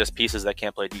team of just pieces that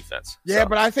can't play defense. Yeah,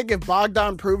 but I think if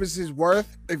Bogdan proves his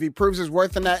worth, in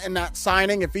that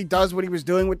signing, if he does what he was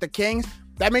doing with the Kings,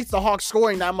 that makes the Hawks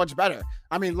scoring that much better.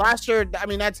 I mean, last year,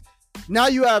 that's now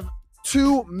you have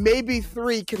 2, maybe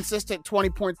 3 consistent 20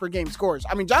 points per game scores.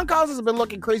 I mean, John Collins has been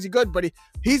looking crazy good, but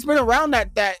he's been around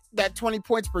that 20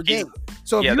 points per game.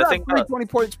 So if you have 20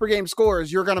 points per game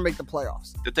scores, you're going to make the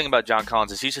playoffs. The thing about John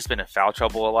Collins is he's just been in foul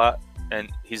trouble a lot,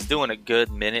 and he's doing a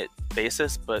good minute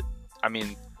basis, but I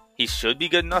mean, he should be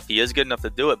good enough. He is good enough to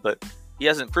do it, but he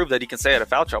hasn't proved that he can stay out of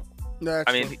foul trouble.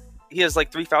 I mean, he has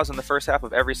like 3 fouls in the first half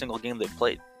of every single game they've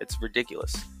played. It's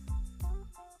ridiculous.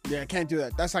 Yeah, can't do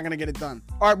that. That's not going to get it done.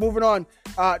 All right, moving on.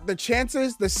 The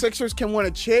chances the Sixers can win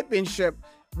a championship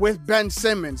with Ben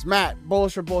Simmons. Matt,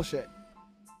 bullish or bullshit?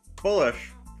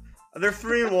 Bullish. They're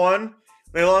 3-1.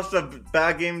 They lost a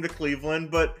bad game to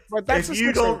Cleveland, but that's if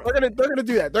you don't, they're gonna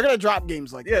do that. They're gonna drop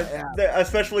games like that. Yeah,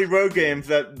 especially road games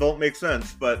that don't make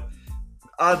sense. But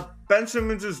Ben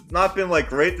Simmons has not been like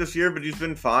great this year, but he's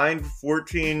been fine.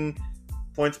 14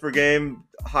 points per game,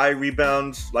 high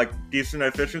rebounds, like decent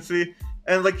efficiency,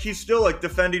 and like he's still like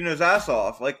defending his ass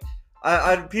off. Like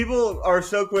people are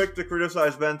so quick to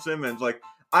criticize Ben Simmons. Like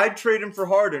I'd trade him for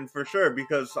Harden for sure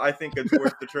because I think it's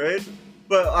worth the trade.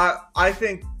 But I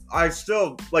think I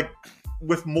still like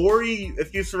with Morey,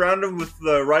 if you surround him with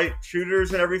the right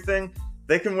shooters and everything,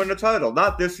 they can win a title.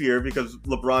 Not this year because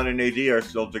LeBron and AD are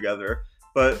still together,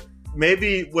 but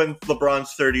maybe when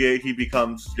LeBron's 38, he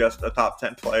becomes just a top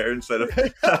 10 player instead of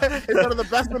he's one of the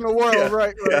best in the world, yeah,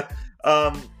 right? Yeah.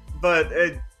 But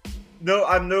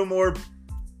I'm no more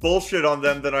bullshit on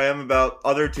them than I am about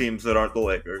other teams that aren't the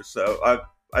Lakers. So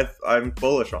I'm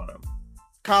bullish on them.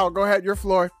 Kyle, go ahead. Your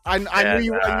floor. I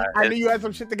knew you had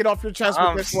some shit to get off your chest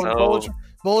with this one.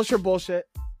 Bullish or bullshit?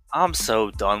 I'm so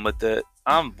done with it.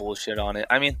 I'm bullshit on it.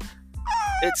 I mean,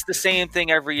 it's the same thing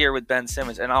every year with Ben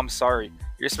Simmons, and I'm sorry.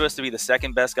 You're supposed to be the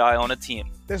second best guy on a team.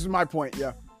 This is my point,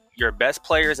 yeah. Your best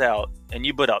player's out, and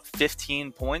you put up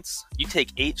 15 points. You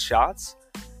take 8 shots,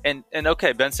 and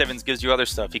okay, Ben Simmons gives you other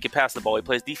stuff. He can pass the ball. He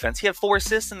plays defense. He had 4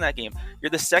 assists in that game.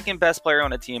 You're the second best player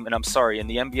on a team, and I'm sorry. In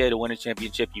the NBA, to win a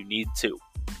championship, you need 2.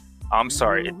 I'm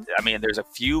sorry. I mean, there's a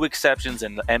few exceptions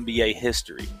in the NBA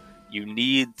history. You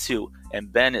need 2, and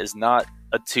Ben is not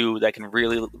a 2 that can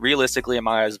really, realistically, in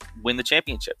my eyes, win the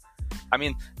championship. I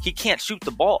mean, he can't shoot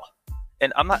the ball,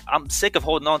 and I'm sick of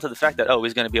holding on to the fact that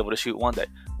he's going to be able to shoot one day.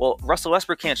 Well, Russell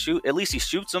Westbrook can't shoot. At least he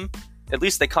shoots them. At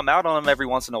least they come out on him every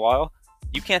once in a while.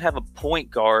 You can't have a point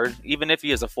guard, even if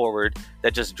he is a forward,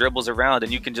 that just dribbles around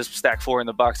and you can just stack 4 in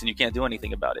the box and you can't do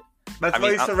anything about it.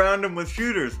 Why you surround him with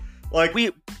shooters. Like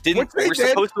we're supposed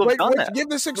to have done that. Give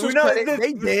the Sixers credit.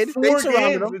 They did. They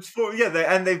surrounded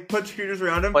them. They put shooters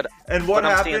around him. And what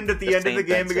happened at the end of the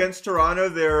game against Toronto?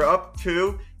 They're up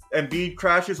 2. Embiid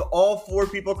crashes. All 4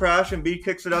 people crash. Embiid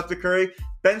kicks it out to Curry.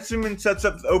 Ben Simmons sets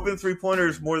up open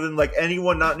 3-pointers more than like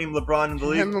anyone not named LeBron in the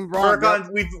league. Furkan,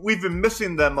 we've been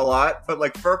missing them a lot, but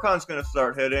like Furkan's going to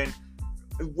start hitting.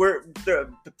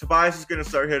 Tobias is going to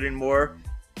start hitting more.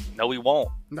 No, we won't.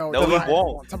 No, we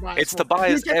won't. It's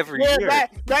Tobias every year.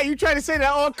 Matt, you trying to say that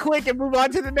all quick and move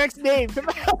on to the next game.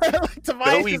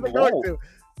 Tobias isn't going to.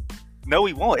 No,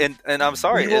 he won't. And I'm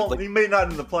sorry. He may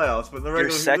not in the playoffs, but in the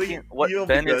regular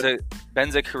league,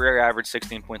 Ben's a career average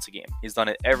 16 points a game. He's done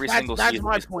it every single season.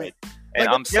 That's my point. And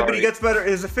I'm sorry. Yeah, but he gets better.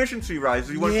 His efficiency rises.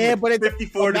 He went from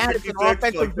 54 to 56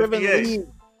 to like 58.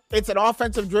 It's an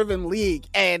offensive-driven league,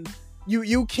 and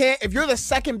you can't. If you're the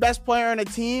second best player on a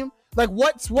team, like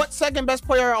what second best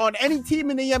player on any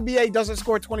team in the NBA doesn't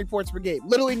score 20 points per game?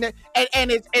 Literally,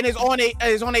 and is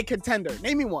on a contender.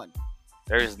 Name me one.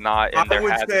 There's not. I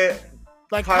would say.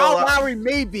 Like Kyle Lowry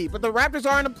may be, but the Raptors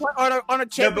are on a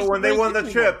championship. Yeah, but when they won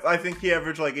the chip, I think he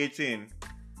averaged like 18.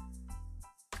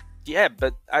 Yeah,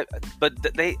 but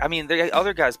the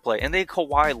other guys play, and they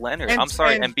Kawhi Leonard. I'm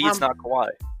sorry, Embiid's not Kawhi.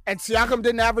 And Siakam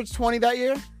didn't average 20 that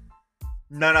year?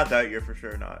 No, not that year for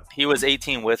sure. Not. He was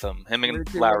 18 with him. Him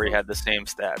and Lowry had the same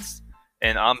stats.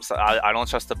 And I don't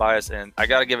trust Tobias, and I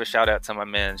gotta give a shout out to my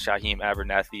man Shaheem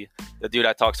Abernathy, the dude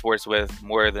I talk sports with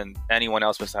more than anyone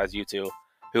else besides you two,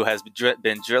 who has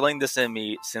been drilling this in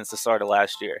me since the start of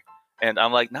last year. And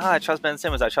I'm like, I trust Ben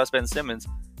Simmons.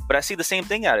 But I see the same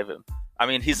thing out of him. I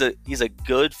mean, he's a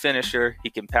good finisher. He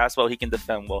can pass well. He can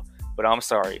defend well. But I'm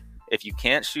sorry, if you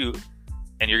can't shoot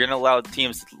and you're going to allow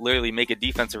teams to literally make a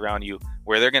defense around you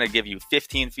where they're going to give you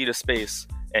 15 feet of space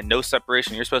and no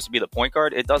separation, you're supposed to be the point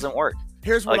guard, it doesn't work.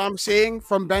 Here's what I'm seeing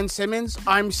from Ben Simmons.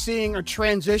 I'm seeing a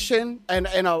transition and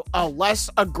a less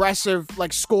aggressive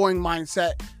scoring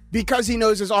mindset, because he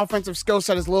knows his offensive skill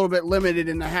set is a little bit limited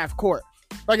in the half court.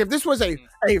 Like if this was a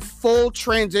full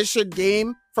transition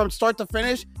game from start to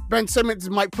finish, Ben Simmons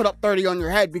might put up 30 on your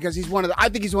head, because I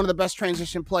think he's one of the best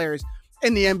transition players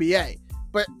in the NBA.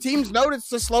 But teams noticed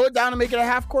to slow it down and make it a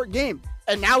half court game.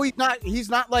 And now he's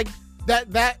not like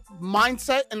that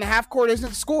mindset in the half court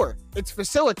isn't score, it's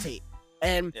facilitate.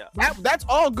 And Yeah. that's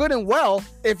all good and well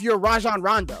if you're Rajon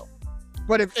Rondo.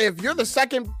 But if you're the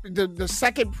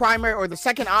second primary or the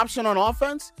second option on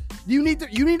offense, you need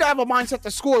to have a mindset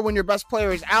to score when your best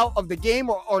player is out of the game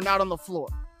or not on the floor.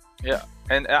 Yeah.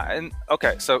 And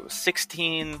okay, so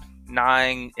 16,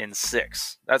 9, and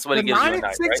 6. That's what he gives you a 9 night,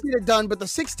 and 6 right? get it done, but the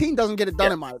 16 doesn't get it done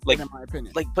Yeah, in my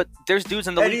opinion. Like, but there's dudes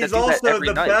in the And league he's that do that also every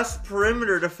the night. best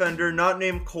perimeter defender not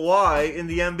named Kawhi in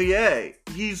the NBA.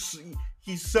 He's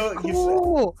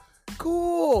so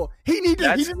Cool. He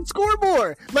didn't score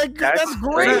more. Like that's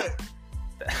great.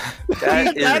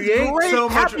 That That's is great. so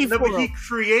much. Happy No, for but he him.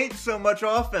 creates so much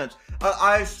offense.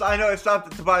 I know I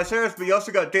stopped at Tobias Harris, but you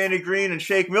also got Danny Green and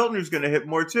Shake Milton who's going to hit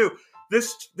more too.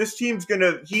 This team's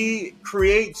he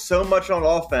creates so much on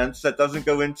offense that doesn't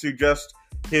go into just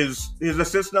his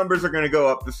assist numbers are going to go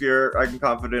up this year. I'm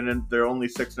confident, and they're only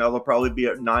 6 now. They'll probably be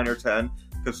at 9 or 10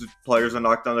 because the players have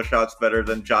knocked down the shots better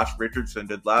than Josh Richardson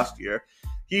did last year.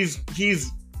 He's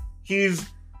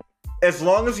as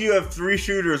long as you have 3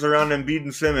 shooters around Embiid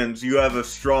and Simmons, you have a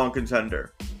strong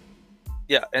contender.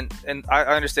 Yeah, and I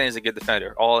understand he's a good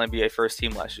defender, all NBA first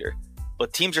team last year.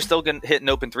 But teams are still hitting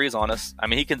open threes on us. I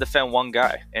mean, he can defend one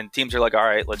guy, and teams are like, all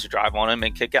right, let's drive on him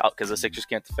and kick out because the Sixers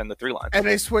can't defend the 3 line. And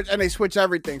they switch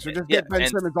everything. So just get Ben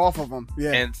Simmons off of him.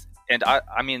 Yeah. And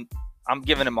I mean, I'm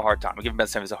giving him a hard time. I'm giving Ben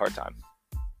Simmons a hard time.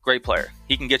 Great player.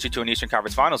 He can get you to an Eastern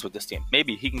Conference Finals with this team.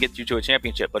 Maybe he can get you to a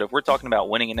championship. But if we're talking about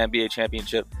winning an NBA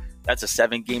championship, that's a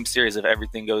 7-game series if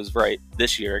everything goes right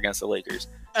this year against the Lakers.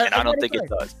 And I don't think it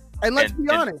does. And let's be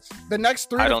honest, the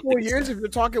next 3 to 4 years, if you're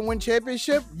talking win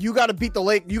championship, you got to beat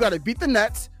you got to beat the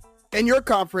Nets in your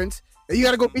conference, and you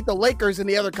got to go beat the Lakers in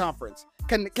the other conference.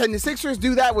 Can the Sixers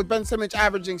do that with Ben Simmons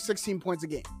averaging 16 points a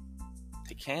game?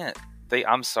 They can't.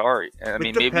 I'm sorry. I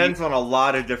mean, it depends on a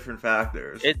lot of different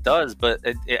factors. It does, but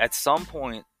at some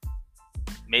point,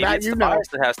 maybe Matt, it's Tobias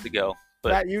that has to go.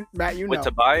 But Matt, with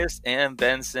Tobias and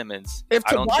Ben Simmons, if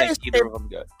I don't Tobias, think either of them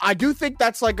good. I do think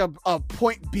that's like a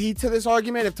point B to this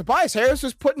argument. If Tobias Harris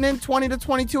was putting in 20 to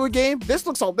 22 a game, this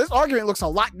argument looks a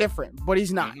lot different, but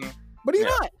he's not. Mm-hmm. But he's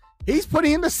not. He's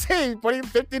putting in the same, putting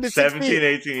 50 to 16. 17,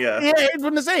 18, yeah. Yeah, he's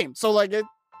putting the same. So like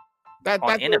that's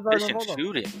inefficient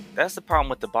shooting. That's the problem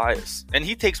with Tobias. And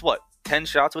he takes 10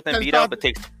 shots with Embiid out, but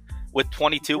takes with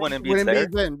 22 when Embiid's there.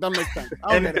 That makes sense.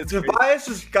 And Tobias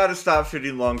has got to stop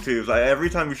shooting long twos. Every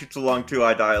time he shoots a long two,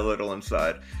 I die a little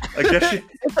inside. Like it's an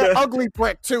ugly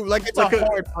brick too. Like it's like a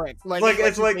hard brick.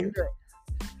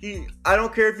 I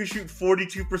don't care if you shoot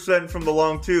 42% from the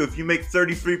long two. If you make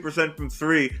 33% from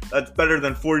 3, that's better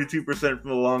than 42% from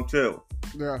the long two.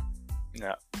 Yeah.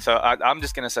 Yeah. So I'm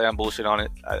just gonna say I'm bullshit on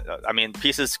it. I mean,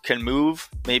 pieces can move.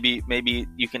 Maybe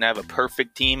you can have a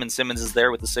perfect team and Simmons is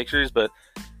there with the Sixers, but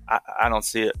I don't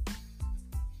see it.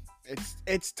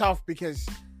 It's tough because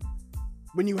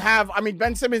when you have,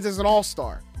 Ben Simmons is an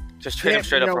all-star. Just trade him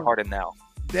straight up for Harden now.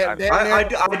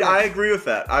 I agree with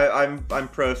that. I'm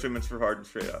pro Simmons for Harden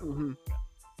straight up. Mm-hmm.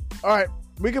 All right,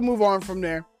 we can move on from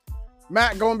there.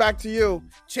 Matt, going back to you.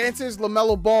 Chances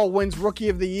LaMelo Ball wins Rookie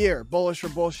of the Year. Bullish or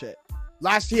bullshit?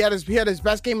 He had his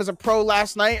best game as a pro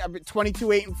last night.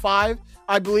 22-8-5,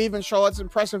 I believe, in Charlotte's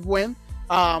impressive win.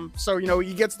 So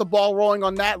he gets the ball rolling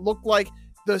on that. Looked like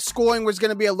the scoring was going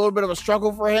to be a little bit of a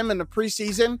struggle for him in the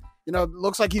preseason.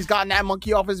 Looks like he's gotten that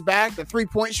monkey off his back. The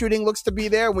 3-point shooting looks to be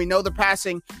there. We know the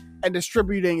passing and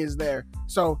distributing is there.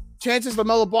 So chances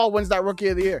LaMelo Ball wins that Rookie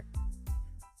of the Year.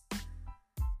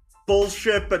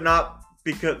 Bullshit, but not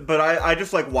because. But I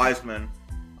just like Wiseman.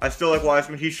 I still like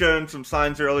Wiseman. He's shown some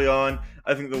signs early on.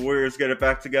 I think the Warriors get it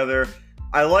back together.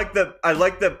 I like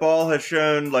that Ball has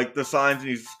shown like the signs, and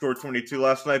he scored 22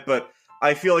 last night. But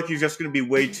I feel like he's just going to be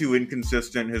way too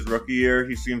inconsistent his rookie year.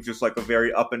 He seems just like a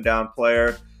very up and down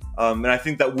player. And I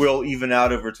think that will even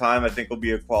out over time. I think he'll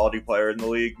be a quality player in the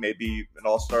league, maybe an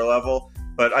all-star level.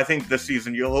 But I think this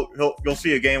season you'll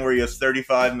see a game where he has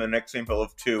 35, and the next game he'll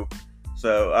have 2.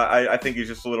 So I think he's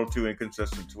just a little too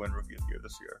inconsistent to win Rookie of the Year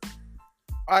this year.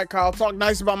 All right, Kyle, talk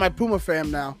nice about my Puma fam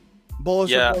now.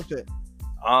 Bullish or bullshit?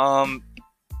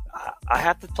 I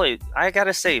have to play. I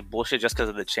gotta say bullshit just because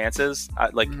of the chances.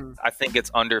 I think it's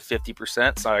under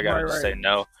 50%, so I gotta say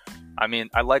no. I mean,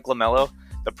 I like LaMelo.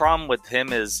 The problem with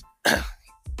him is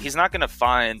he's not gonna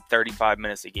find 35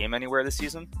 minutes a game anywhere this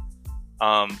season.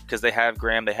 Because they have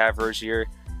Graham, they have Rozier.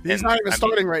 He's not even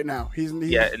starting right now. He's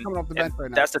coming off the bench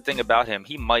right now. That's the thing about him.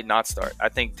 He might not start. I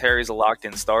think Terry's a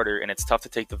locked-in starter, and it's tough to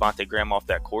take Devontae Graham off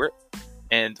that court.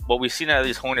 And what we've seen out of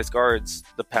these Hornets guards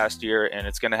the past year, and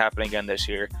it's going to happen again this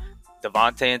year,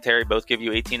 Devontae and Terry both give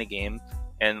you 18 a game.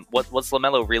 And what's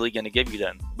LaMelo really going to give you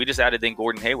then? We just added in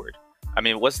Gordon Hayward. I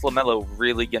mean, what's LaMelo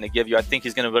really going to give you? I think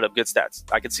he's going to put up good stats.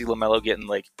 I could see LaMelo getting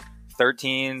like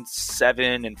 13,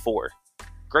 7, and 4.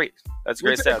 Great. That's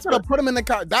great stats. That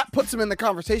puts him in the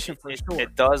conversation for sure.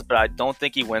 It does, but I don't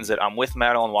think he wins it. I'm with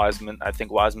Matt on Wiseman. I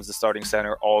think Wiseman's the starting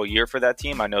center all year for that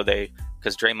team. I know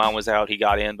because Draymond was out, he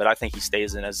got in, but I think he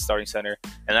stays in as a starting center.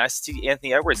 And I see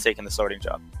Anthony Edwards taking the starting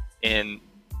job in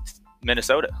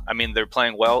Minnesota. I mean, they're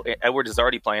playing well. Edwards is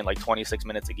already playing like 26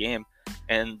 minutes a game,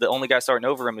 and the only guy starting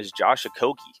over him is Josh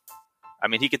Okogie. I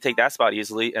mean, he could take that spot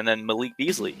easily, and then Malik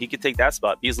Beasley, he could take that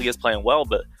spot. Beasley is playing well,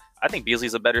 but I think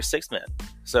Beasley's a better sixth man.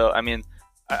 So, I mean,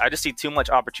 I just see too much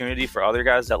opportunity for other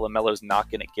guys that LaMelo's not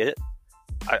going to get.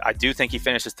 I do think he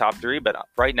finishes top 3, but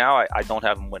right now I don't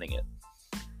have him winning it.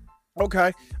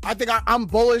 Okay. I think I'm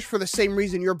bullish for the same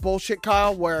reason you're bullshit,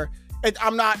 Kyle, where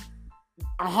I'm not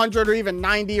 100 or even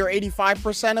 90 or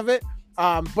 85% of it,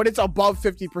 but it's above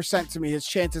 50% to me, his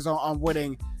chances on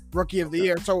winning Rookie of the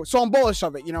Year. So I'm bullish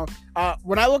of it. You know,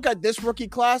 when I look at this rookie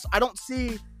class, I don't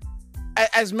see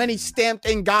as many stamped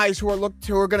in guys who are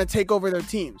going to take over their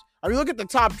teams. I mean, look at the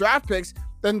top draft picks,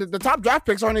 then the top draft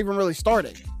picks aren't even really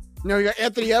starting. You know, you got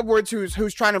Anthony Edwards,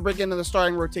 who's trying to break into the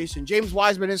starting rotation. James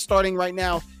Wiseman is starting right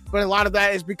now, but a lot of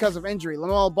that is because of injury.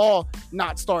 LaMelo Ball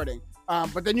not starting.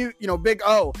 But then you know, Big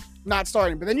O not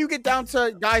starting. But then you get down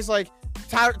to guys like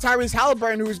Tyrese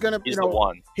Halliburton, who's going to, He's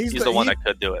the one that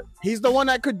could do it. He's the one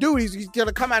that could do it. He's going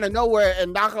to come out of nowhere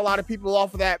and knock a lot of people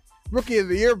off of that Rookie of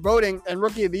the Year voting and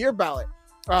Rookie of the Year ballot.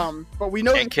 But we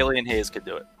know Killian Hayes could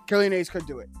do it. Killian Hayes could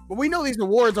do it. But we know these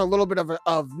awards are a little bit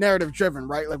of narrative driven,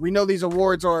 right? Like, we know these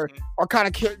awards are kind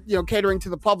of catering to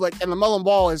the public, and LaMelo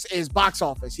Ball is box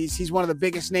office. He's one of the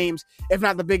biggest names, if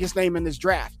not the biggest name in this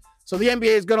draft. So the NBA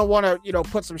is going to want to,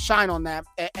 put some shine on that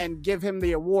and give him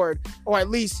the award, or at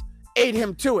least aid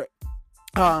him to it.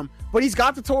 But he's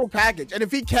got the total package. And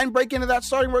if he can break into that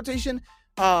starting rotation,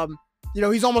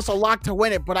 he's almost a lock to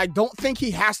win it. But I don't think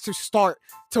he has to start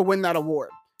to win that award.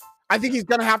 I think he's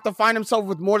going to have to find himself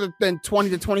with more than 20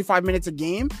 to 25 minutes a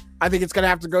game. I think it's going to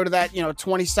have to go to that,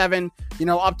 27,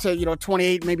 up to,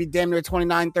 28, maybe damn near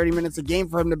 29, 30 minutes a game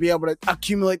for him to be able to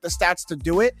accumulate the stats to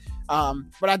do it.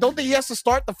 But I don't think he has to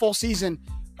start the full season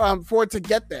for it to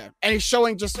get there. And he's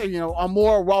showing just, a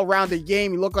more well-rounded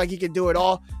game. He looked like he could do it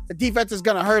all. The defense is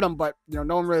going to hurt him, but,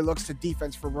 no one really looks to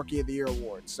defense for Rookie of the Year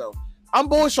awards. So I'm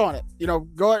bullish on it.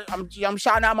 I'm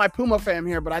shouting out my Puma fam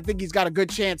here, but I think he's got a good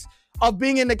chance of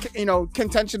being in the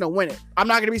contention to win it. I'm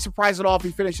not going to be surprised at all if he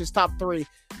finishes top 3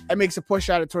 and makes a push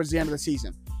at it towards the end of the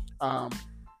season. All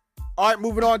right,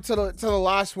 moving on to the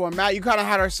last one. Matt, you kind of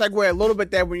had our segue a little bit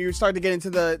there when you started to get into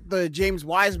the James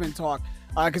Wiseman talk,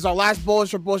 because our last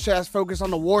bullish or bullshit has focused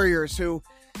on the Warriors, who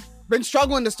been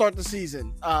struggling to start the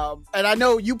season. And I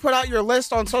know you put out your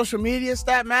list on social media,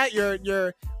 Matt,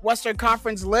 your Western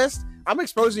Conference list. I'm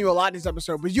exposing you a lot in this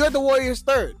episode, but you had the Warriors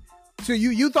 3rd. So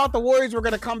you thought the Warriors were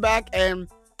going to come back and,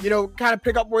 kind of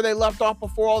pick up where they left off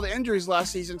before all the injuries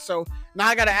last season. So now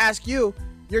I got to ask you,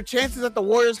 your chances that the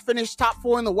Warriors finish top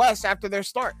 4 in the West after their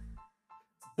start?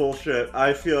 Bullshit.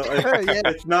 I feel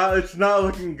it's not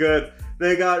looking good.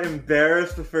 They got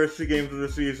embarrassed the first 2 games of the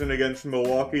season against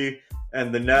Milwaukee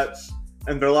and the Nets.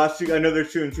 And their last 2, I know they're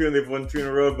 2-2 and they've won 2 in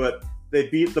a row, but they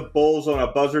beat the Bulls on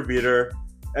a buzzer beater,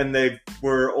 and they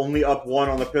were only up 1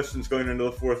 on the Pistons going into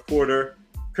the 4th quarter.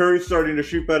 Curry's starting to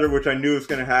shoot better, which I knew was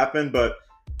going to happen, but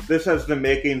this has the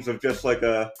makings of just like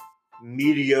a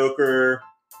mediocre,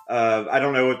 I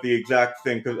don't know what the exact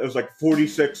thing, because it was like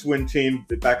 46-win team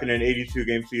back in an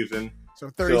 82-game season. So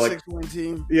 36-win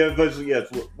team. Yeah, but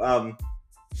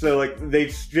so like they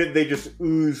just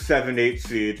ooze 7-8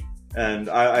 seed, and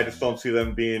I just don't see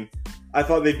them being. I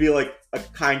thought they'd be like a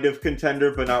kind of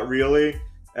contender, but not really,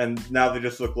 and now they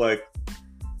just look like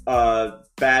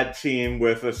bad team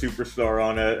with a superstar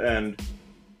on it, and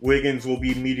Wiggins will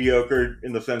be mediocre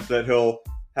in the sense that he'll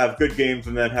have good games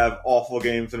and then have awful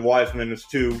games, and Wiseman is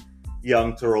too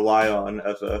young to rely on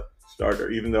as a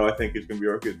starter, even though I think he's going to be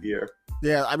Rookie of the Year.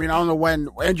 Yeah, I mean, I don't know when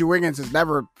Andrew Wiggins has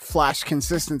never flashed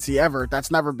consistency ever. That's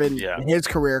never been his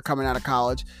career coming out of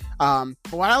college. But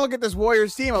when I look at this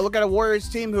Warriors team, I look at a Warriors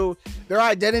team who their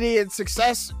identity and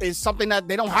success is something that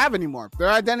they don't have anymore. Their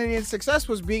identity and success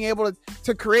was being able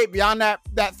to create beyond that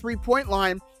 3-point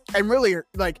line and really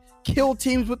like kill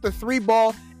teams with the 3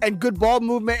 ball and good ball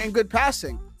movement and good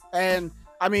passing. And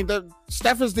I mean,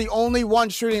 Steph is the only one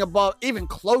shooting above, even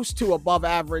close to above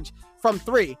average from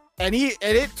 3. And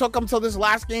it took him till this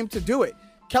last game to do it.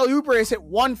 Kelly Oubre has hit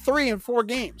 1 3 in 4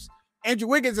 games. Andrew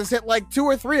Wiggins has hit like 2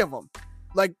 or 3 of them.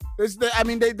 Like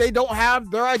they don't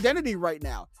have their identity right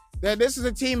now. This is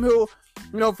a team who,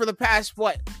 for the past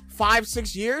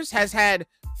 5-6 years has had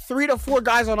 3 to 4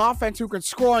 guys on offense who could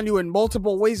score on you in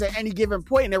multiple ways at any given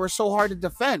point, and they were so hard to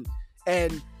defend.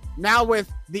 And now with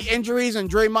the injuries and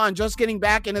Draymond just getting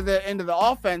back into the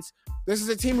offense, this is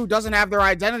a team who doesn't have their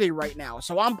identity right now.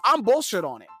 So I'm bullshit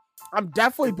on it. I'm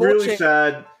definitely bullshit. Really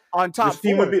sad. On top this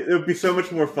team four. it would be so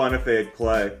much more fun if they had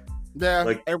Clay. Yeah,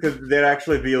 like because they'd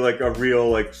actually be like a real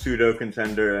like pseudo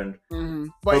contender, and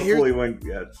but hopefully when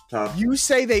it's tough. You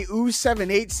say they ooze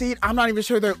 7-8 seed. I'm not even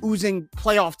sure they're oozing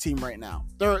playoff team right now.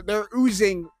 They're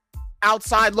oozing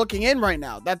outside looking in right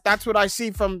now. That's what I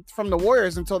see from the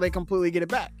Warriors until they completely get it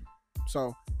back.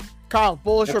 So, Kyle,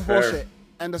 bullish or bullshit?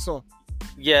 End us all.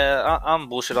 Yeah, I'm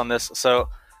bullshit on this. So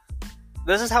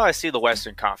this is how I see the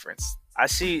Western Conference. I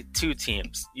see two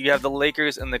teams. You have the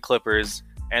Lakers and the Clippers,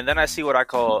 and then I see what I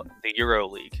call the Euro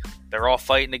League. They're all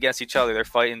fighting against each other. They're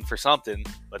fighting for something,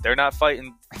 but they're not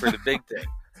fighting for the big thing.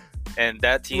 And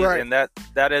that team, right. and that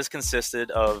has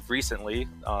consisted of recently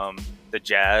the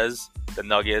Jazz, the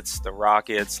Nuggets, the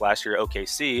Rockets, last year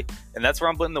OKC, and that's where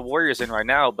I'm putting the Warriors in right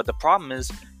now. But the problem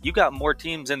is, you got more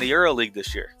teams in the Euro League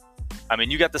this year. I mean,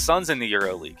 you got the Suns in the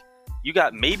Euro League. You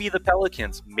got maybe the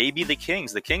Pelicans, maybe the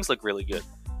Kings. The Kings look really good.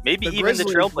 Maybe even the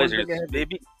Trailblazers,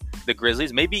 maybe the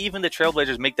Grizzlies, maybe even the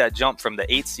Trailblazers make that jump from the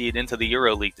 8th seed into the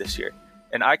Euro League this year.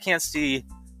 And I can't see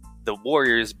the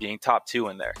Warriors being top 2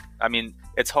 in there. I mean,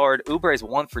 it's hard. Oubre's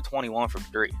 1 for 21 from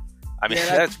 3. I mean,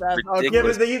 that's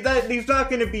ridiculous. Yeah, but he's not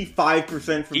going to be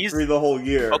 5% from 3 the whole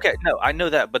year. Okay, no, I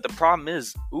know that. But the problem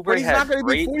is, Oubre he's not going to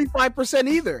be 45%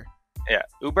 either. Yeah,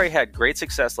 Oubre had great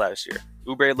success last year.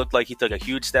 Oubre looked like he took a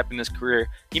huge step in his career.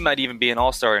 He might even be an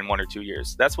all-star in 1 or 2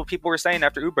 years. That's what people were saying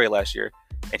after Oubre last year.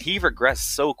 And he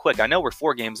regressed so quick. I know we're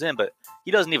 4 games in, but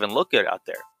he doesn't even look good out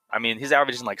there. I mean, he's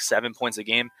averaging like 7 points a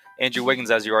game. Andrew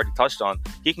Wiggins, as you already touched on,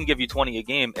 he can give you 20 a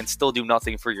game and still do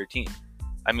nothing for your team.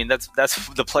 I mean, that's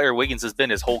the player Wiggins has been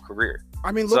his whole career.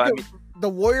 I mean, look at the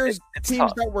Warriors teams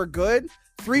tough. That were good.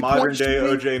 3-point modern day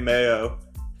shooting. OJ Mayo.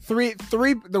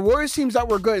 The Warriors teams that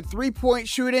were good, 3-point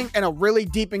shooting and a really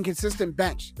deep and consistent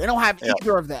bench. They don't have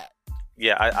either of that.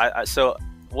 Yeah, so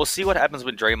we'll see what happens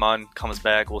when Draymond comes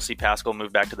back. We'll see Pascal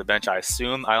move back to the bench, I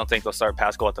assume. I don't think they'll start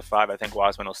Pascal at the 5. I think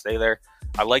Wiseman will stay there.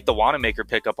 I like the Wanamaker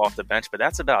pickup off the bench, but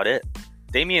that's about it.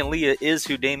 Damian Lee is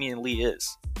who Damian Lee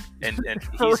is. And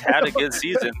he's had a good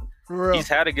season. He's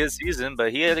had a good season,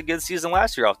 but he had a good season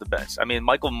last year off the bench. I mean,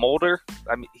 Michael Mulder,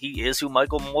 he is who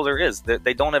Michael Mulder is.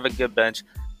 They don't have a good bench,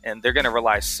 and they're going to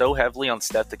rely so heavily on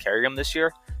Steph to carry him this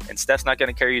year. And Steph's not going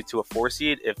to carry you to a 4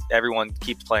 seed if everyone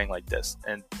keeps playing like this.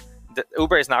 And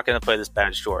Oubre is not going to play this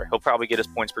bad, sure. He'll probably get his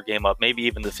points per game up, maybe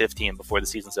even to 15 before the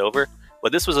season's over.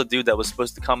 But this was a dude that was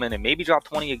supposed to come in and maybe drop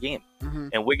 20 a game. Mm-hmm.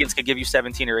 And Wiggins could give you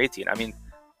 17 or 18. I mean,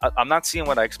 I'm not seeing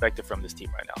what I expected from this team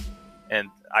right now. And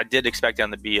I did expect them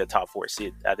to be a top 4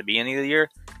 seed at the beginning of the year.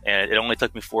 And it only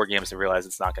took me 4 games to realize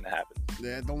it's not going to happen.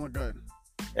 Yeah, it don't look good.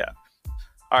 Yeah.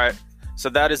 All right. So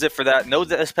that is it for that. No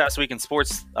this past week in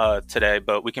sports today,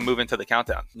 but we can move into the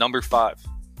countdown. Number 5.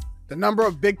 The number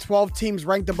of Big 12 teams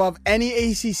ranked above any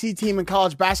ACC team in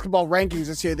college basketball rankings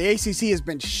this year. The ACC has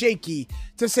been shaky,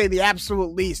 to say the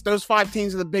absolute least. Those 5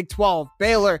 teams of the Big 12,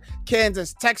 Baylor,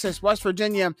 Kansas, Texas, West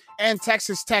Virginia, and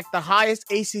Texas Tech. The highest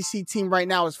ACC team right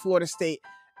now is Florida State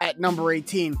at number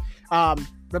 18.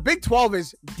 The Big 12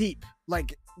 is deep,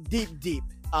 like deep.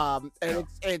 And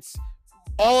it's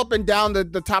all up and down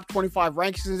the top 25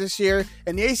 rankings this year.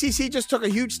 And the ACC just took a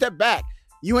huge step back.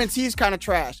 UNC is kind of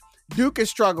trash. Duke is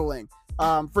struggling.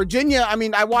 Virginia, I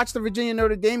mean, I watched the Virginia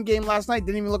Notre Dame game last night.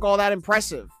 Didn't even look all that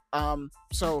impressive.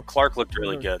 So Clark looked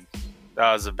really good.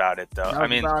 That was about it, though. I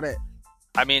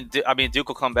mean, Duke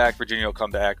will come back. Virginia will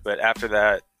come back. But after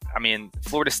that, I mean,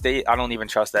 Florida State, I don't even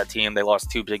trust that team. They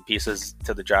lost 2 big pieces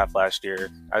to the draft last year.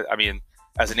 I mean,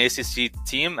 as an ACC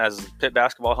team, as a Pitt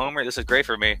basketball homer, this is great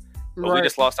for me. But we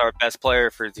just lost our best player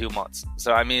for 2 months.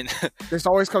 So, I mean... this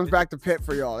always comes back to Pitt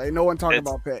for y'all. Ain't no one talking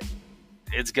about Pitt.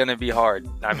 It's going to be hard.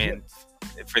 I mean,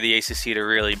 for the ACC to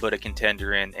really put a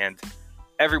contender in, and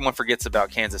everyone forgets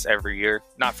about Kansas every year.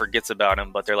 Not forgets about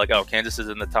them, but they're like, oh, Kansas is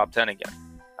in the top 10 again.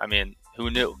 I mean,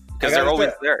 who knew? Because they're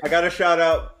always there. I got to shout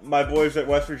out my boys at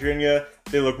West Virginia.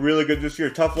 They look really good this year.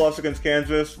 Tough loss against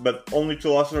Kansas, but only 2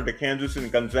 losses are to Kansas and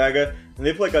Gonzaga. And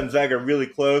they play Gonzaga really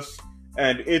close.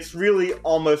 And it's really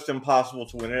almost impossible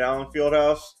to win at Allen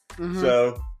Fieldhouse. Mm-hmm.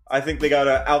 So I think they got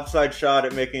an outside shot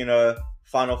at making a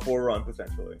Final 4 run,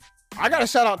 potentially. I got to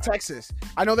shout out Texas.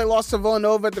 I know they lost to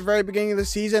Villanova at the very beginning of the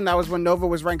season. That was when Nova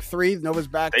was ranked 3. Nova's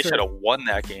back. They should have won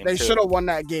that game. They should have won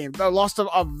that game. They lost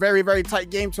a very, very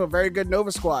tight game to a very good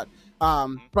Nova squad.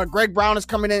 But Greg Brown is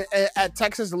coming in at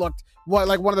Texas. Looked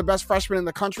like one of the best freshmen in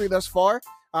the country thus far.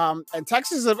 And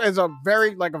Texas is a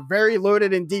very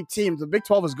loaded and deep team. The Big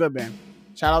 12 is good, man.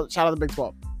 Shout out the Big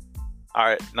 12. All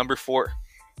right, number 4.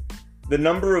 The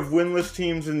number of winless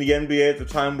teams in the NBA at the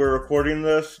time we're recording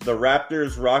this, the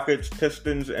Raptors, Rockets,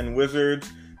 Pistons, and Wizards.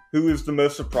 Who is the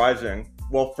most surprising?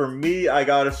 Well, for me, I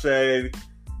gotta say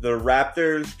the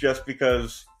Raptors, just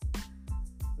because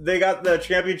they got the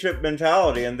championship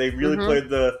mentality and they really played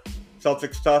the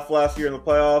Celtics tough last year in the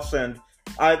playoffs, and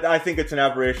I think it's an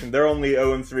aberration. They're only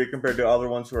 0-3 compared to other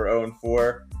ones who are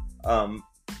 0-4.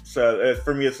 So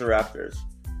for me, it's the Raptors.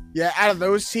 Yeah, out of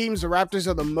those teams, the Raptors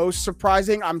are the most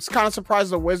surprising. I'm kind of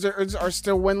surprised the Wizards are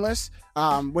still winless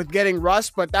with getting Russ,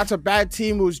 but that's a bad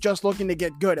team who's just looking to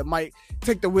get good. It might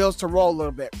take the wheels to roll a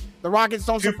little bit. The Rockets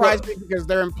don't surprise me because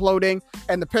they're imploding,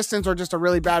 and the Pistons are just a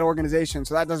really bad organization,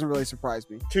 so that doesn't really surprise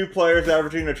me. 2 players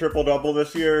averaging a triple-double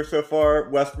this year so far,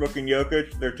 Westbrook and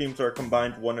Jokic. Their teams are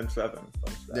combined 1-7.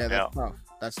 Yeah, that's tough.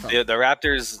 That's tough. The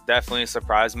Raptors definitely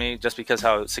surprised me just because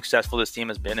how successful this team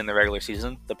has been in the regular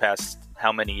season the past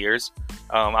how many years.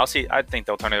 I think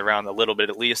they'll turn it around a little bit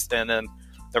at least. And then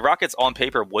the Rockets on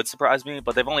paper would surprise me,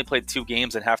 but they've only played 2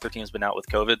 games and half their team's been out with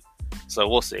COVID. So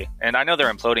we'll see. And I know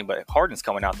they're imploding, but Harden's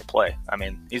coming out to play. I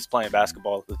mean, he's playing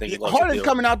basketball. Harden's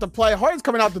coming out to play. Harden's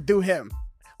coming out to do him.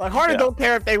 Like, Harden don't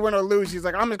care if they win or lose. He's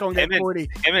like, I'm just going to get 40.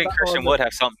 Him and Christian Wood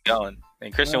have something going.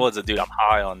 And Christian Wood's a dude I'm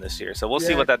high on this year. So we'll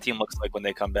see what that team looks like when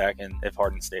they come back and if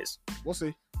Harden stays. We'll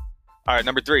see. All right,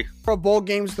 number 3. For bowl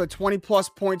games, the 20-plus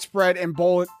point spread in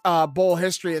bowl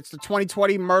history. It's the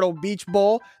 2020 Myrtle Beach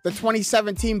Bowl, the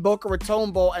 2017 Boca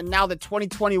Raton Bowl, and now the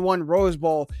 2021 Rose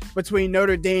Bowl between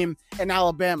Notre Dame and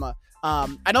Alabama.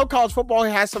 I know college football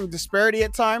has some disparity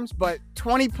at times, but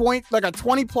 20 points, like a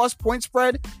 20-plus point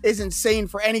spread, is insane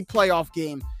for any playoff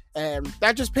game. And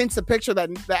that just paints the picture that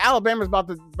Alabama's about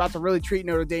to really treat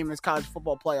Notre Dame in this college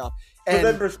football playoff. And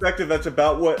for that perspective, that's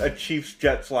about what a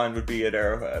Chiefs-Jets line would be at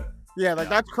Arrowhead. Yeah,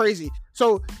 that's crazy.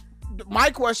 So my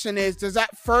question is, does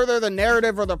that further the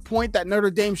narrative or the point that Notre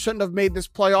Dame shouldn't have made this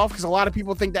playoff? Because a lot of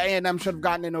people think that A&M should have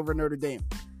gotten in over Notre Dame.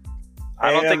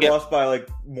 I don't think it lost by like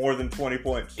more than 20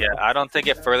 points. Yeah, I don't think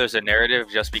it furthers the narrative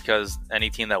just because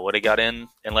any team that would have got in,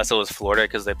 unless it was Florida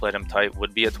because they played them tight,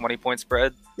 would be a 20-point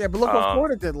spread. Yeah, but look what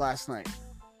Florida did last night.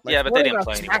 Like, yeah, but they didn't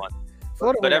play anyone.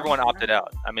 But everyone opted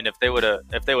out. I mean, if they would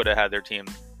have had their team,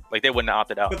 like they wouldn't have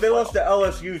opted out. But they lost to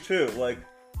LSU too. Like,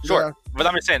 sure, yeah. But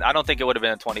I'm just saying, I don't think it would have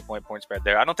been a 20-point spread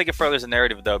there. I don't think it furthers the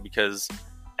narrative though because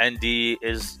ND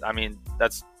is. I mean,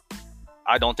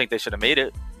 I don't think they should have made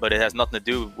it, but it has nothing to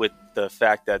do with the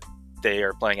fact that they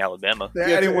are playing Alabama. Yeah,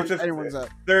 anyone's up.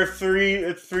 There are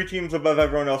 3 teams above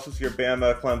everyone else this year: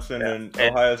 Bama, Clemson, and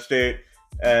Ohio State,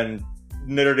 and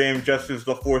Notre Dame just is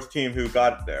the 4th team who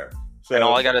got it there. So, and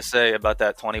all I gotta say about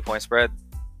that 20-point spread,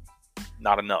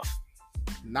 not enough.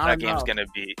 That game's gonna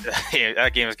be.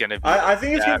 That game is gonna be. I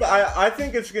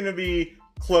think it's gonna be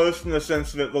close in the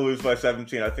sense that they'll lose by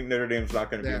 17. I think Notre Dame's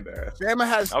not gonna be embarrassed.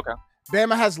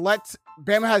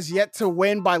 Bama has yet to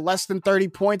win by less than 30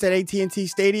 points at AT&T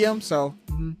Stadium. So,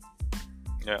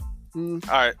 All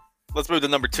right, let's move to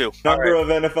number 2. Number of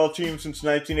NFL teams since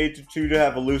 1982 to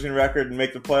have a losing record and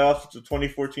make the playoffs. It's the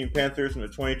 2014 Panthers and the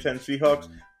 2010 Seahawks.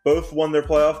 Both won their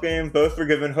playoff game. Both were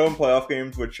given home playoff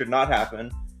games, which should not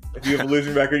happen. If you have a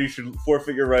losing record, you should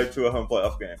forfeit your right to a home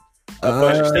playoff game.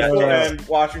 And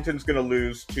Washington's going to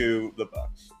lose to the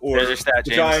Bucs or the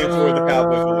Giants or the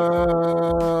Cowboys.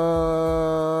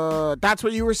 That's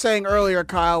what you were saying earlier,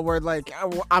 Kyle. Where like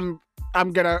I'm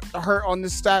gonna hurt on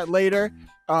this stat later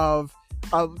of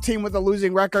a team with a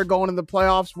losing record going into the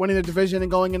playoffs, winning the division, and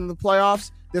going into the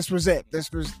playoffs. This was it. This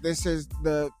is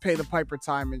the pay the piper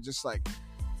time, and just like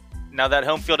now that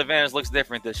home field advantage looks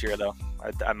different this year, though.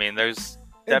 I mean, there's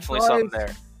definitely something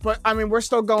there. But I mean, we're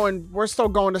still going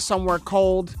to somewhere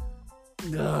cold.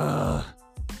 Maybe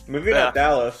not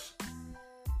Dallas.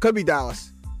 Could be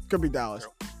Dallas.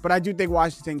 But I do think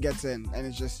Washington gets in, and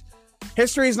it's just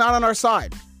history is not on our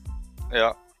side.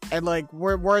 Yeah. And like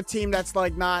we're a team that's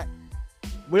like not.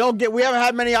 We haven't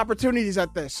had many opportunities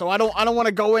at this, so I don't want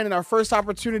to go in our first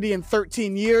opportunity in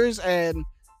 13 years, and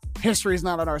history is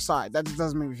not on our side. That just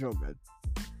doesn't make me feel good.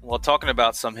 Well, talking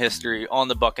about some history on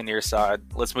the Buccaneers side,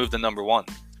 let's move to number 1.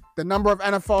 The number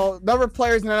of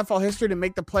players in NFL history to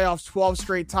make the playoffs 12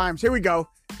 straight times. Here we go.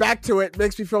 Back to it.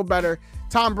 Makes me feel better.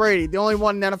 Tom Brady, the only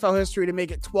one in NFL history to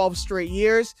make it 12 straight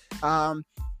years. And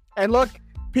look,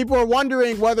 people are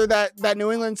wondering whether that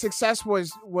New England success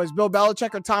was Bill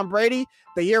Belichick or Tom Brady.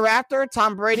 The year after,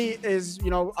 Tom Brady is,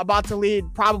 about to lead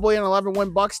probably an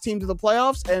 11-win Bucs team to the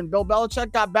playoffs, and Bill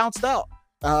Belichick got bounced out.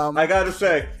 I got to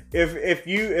say, if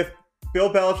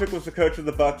Bill Belichick was the coach of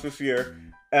the Bucs this year,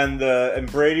 and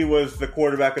Brady was the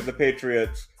quarterback of the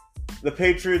Patriots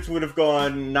would have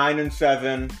gone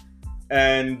 9-7,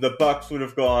 and the Bucks would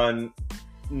have gone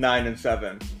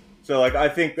 9-7. So like I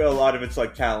think a lot of it's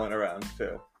like talent around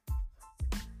too.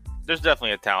 There's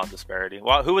definitely a talent disparity.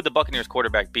 Well, who would the Buccaneers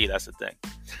quarterback be? That's the thing.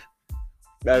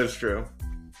 That is true.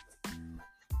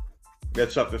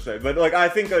 That's tough to say, but like I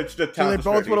think it's the talent.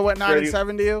 So they both would have went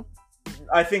 9-7 to you.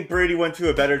 I think Brady went to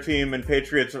a better team, and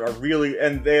Patriots are really,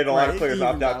 and they had a lot of players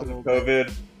opt out because of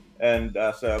COVID, and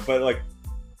but like,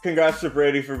 congrats to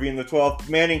Brady for being the 12th.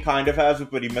 Manning kind of has it,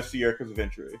 but he missed a year because of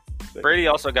injury. Brady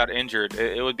also got injured.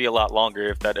 It would be a lot longer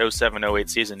if that 07-08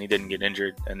 season he didn't get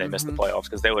injured and they missed the playoffs,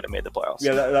 because they would have made the playoffs.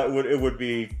 Yeah, it would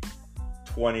be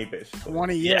 20 basically.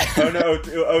 20 years. Oh no,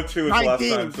 02 was the last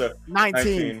time. So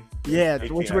 19. Yeah,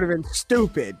 18, which would have been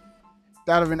stupid.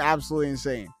 That would have been absolutely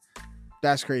insane.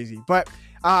 That's crazy. But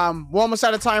we're almost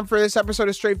out of time for this episode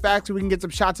of Straight Facts. So we can get some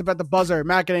shots up at the buzzer.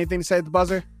 Matt, got anything to say at the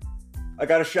buzzer? I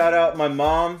got to shout out my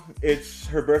mom. It's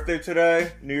her birthday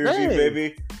today, New Year's Eve,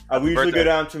 baby. We usually go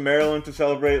down to Maryland to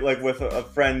celebrate like with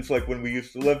friends, like when we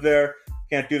used to live there.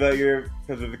 Can't do that year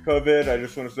because of the COVID. I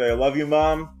just want to say I love you,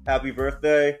 Mom. Happy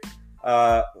birthday.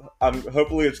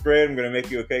 Hopefully it's great. I'm going to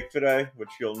make you a cake today, which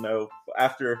you'll know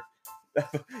after.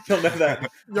 You'll know that.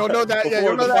 You'll know that. Before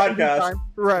you'll know the that podcast.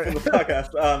 Right. The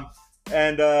podcast.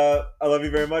 And I love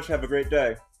you very much. Have a great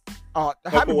day.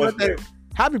 Happy birthday.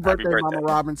 Happy birthday, Mama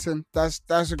Robinson. It's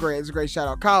a great shout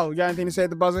out. Kyle, you got anything to say at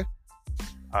the buzzer?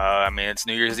 I mean, it's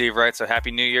New Year's Eve, right? So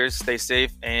happy New Year's. Stay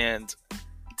safe and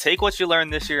take what you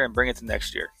learned this year and bring it to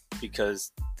next year,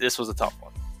 because this was a tough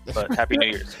one. But happy New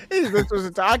Year's. This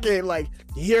was I can't like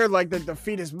hear like the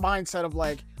defeatist mindset of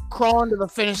like crawling to the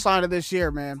finish line of this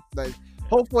year, man. Like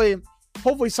hopefully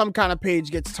some kind of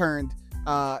page gets turned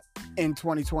in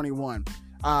 2021.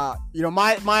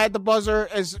 My at the buzzer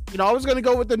is, I was gonna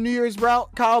go with the New Year's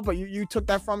route, Kyle, but you took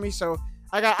that from me, so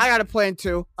I got a plan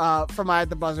too for my at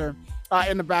the buzzer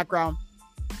in the background.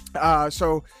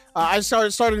 So I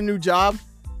started a new job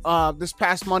this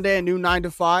past Monday, a new 9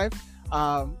 to 5.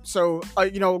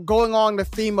 Going along the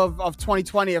theme of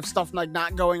 2020 of stuff like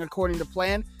not going according to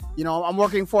plan. I'm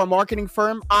working for a marketing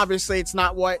firm. Obviously, it's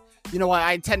not what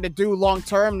I intend to do long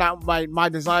term, not my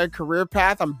desired career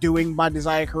path. I'm doing my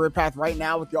desired career path right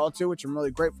now with y'all too, which I'm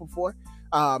really grateful for.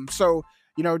 I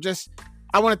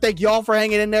want to thank y'all for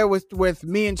hanging in there with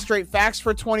me and Straight Facts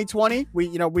for 2020.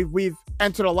 We've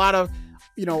entered a lot of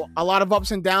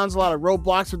ups and downs, a lot of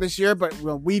roadblocks with this year, but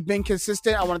we've been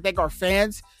consistent. I want to thank our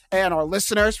fans and our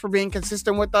listeners for being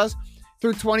consistent with us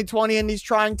through 2020 in these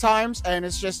trying times. And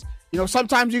it's just,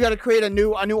 sometimes you got to create a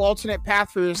new alternate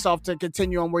path for yourself to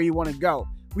continue on where you want to go.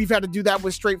 We've had to do that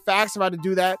with Straight Facts. I've had to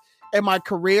do that in my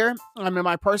career, in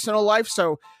my personal life.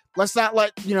 So let's not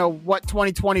let, what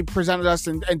 2020 presented us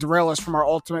and derail us from our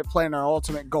ultimate plan, our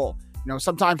ultimate goal.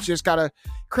 Sometimes you just got to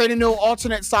create a new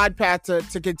alternate side path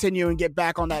to continue and get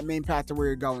back on that main path to where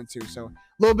you're going to. So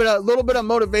a little bit of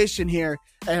motivation here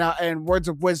and words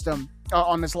of wisdom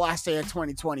on this last day of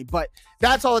 2020. But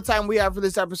that's all the time we have for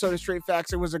this episode of Straight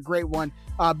Facts. It was a great one.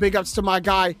 Big ups to my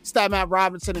guy, Matt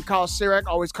Robinson and Kyle Sirak,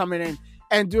 always coming in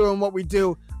and doing what we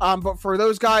do. But for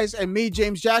those guys and me,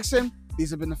 James Jackson, these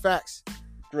have been the facts.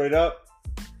 Straight up.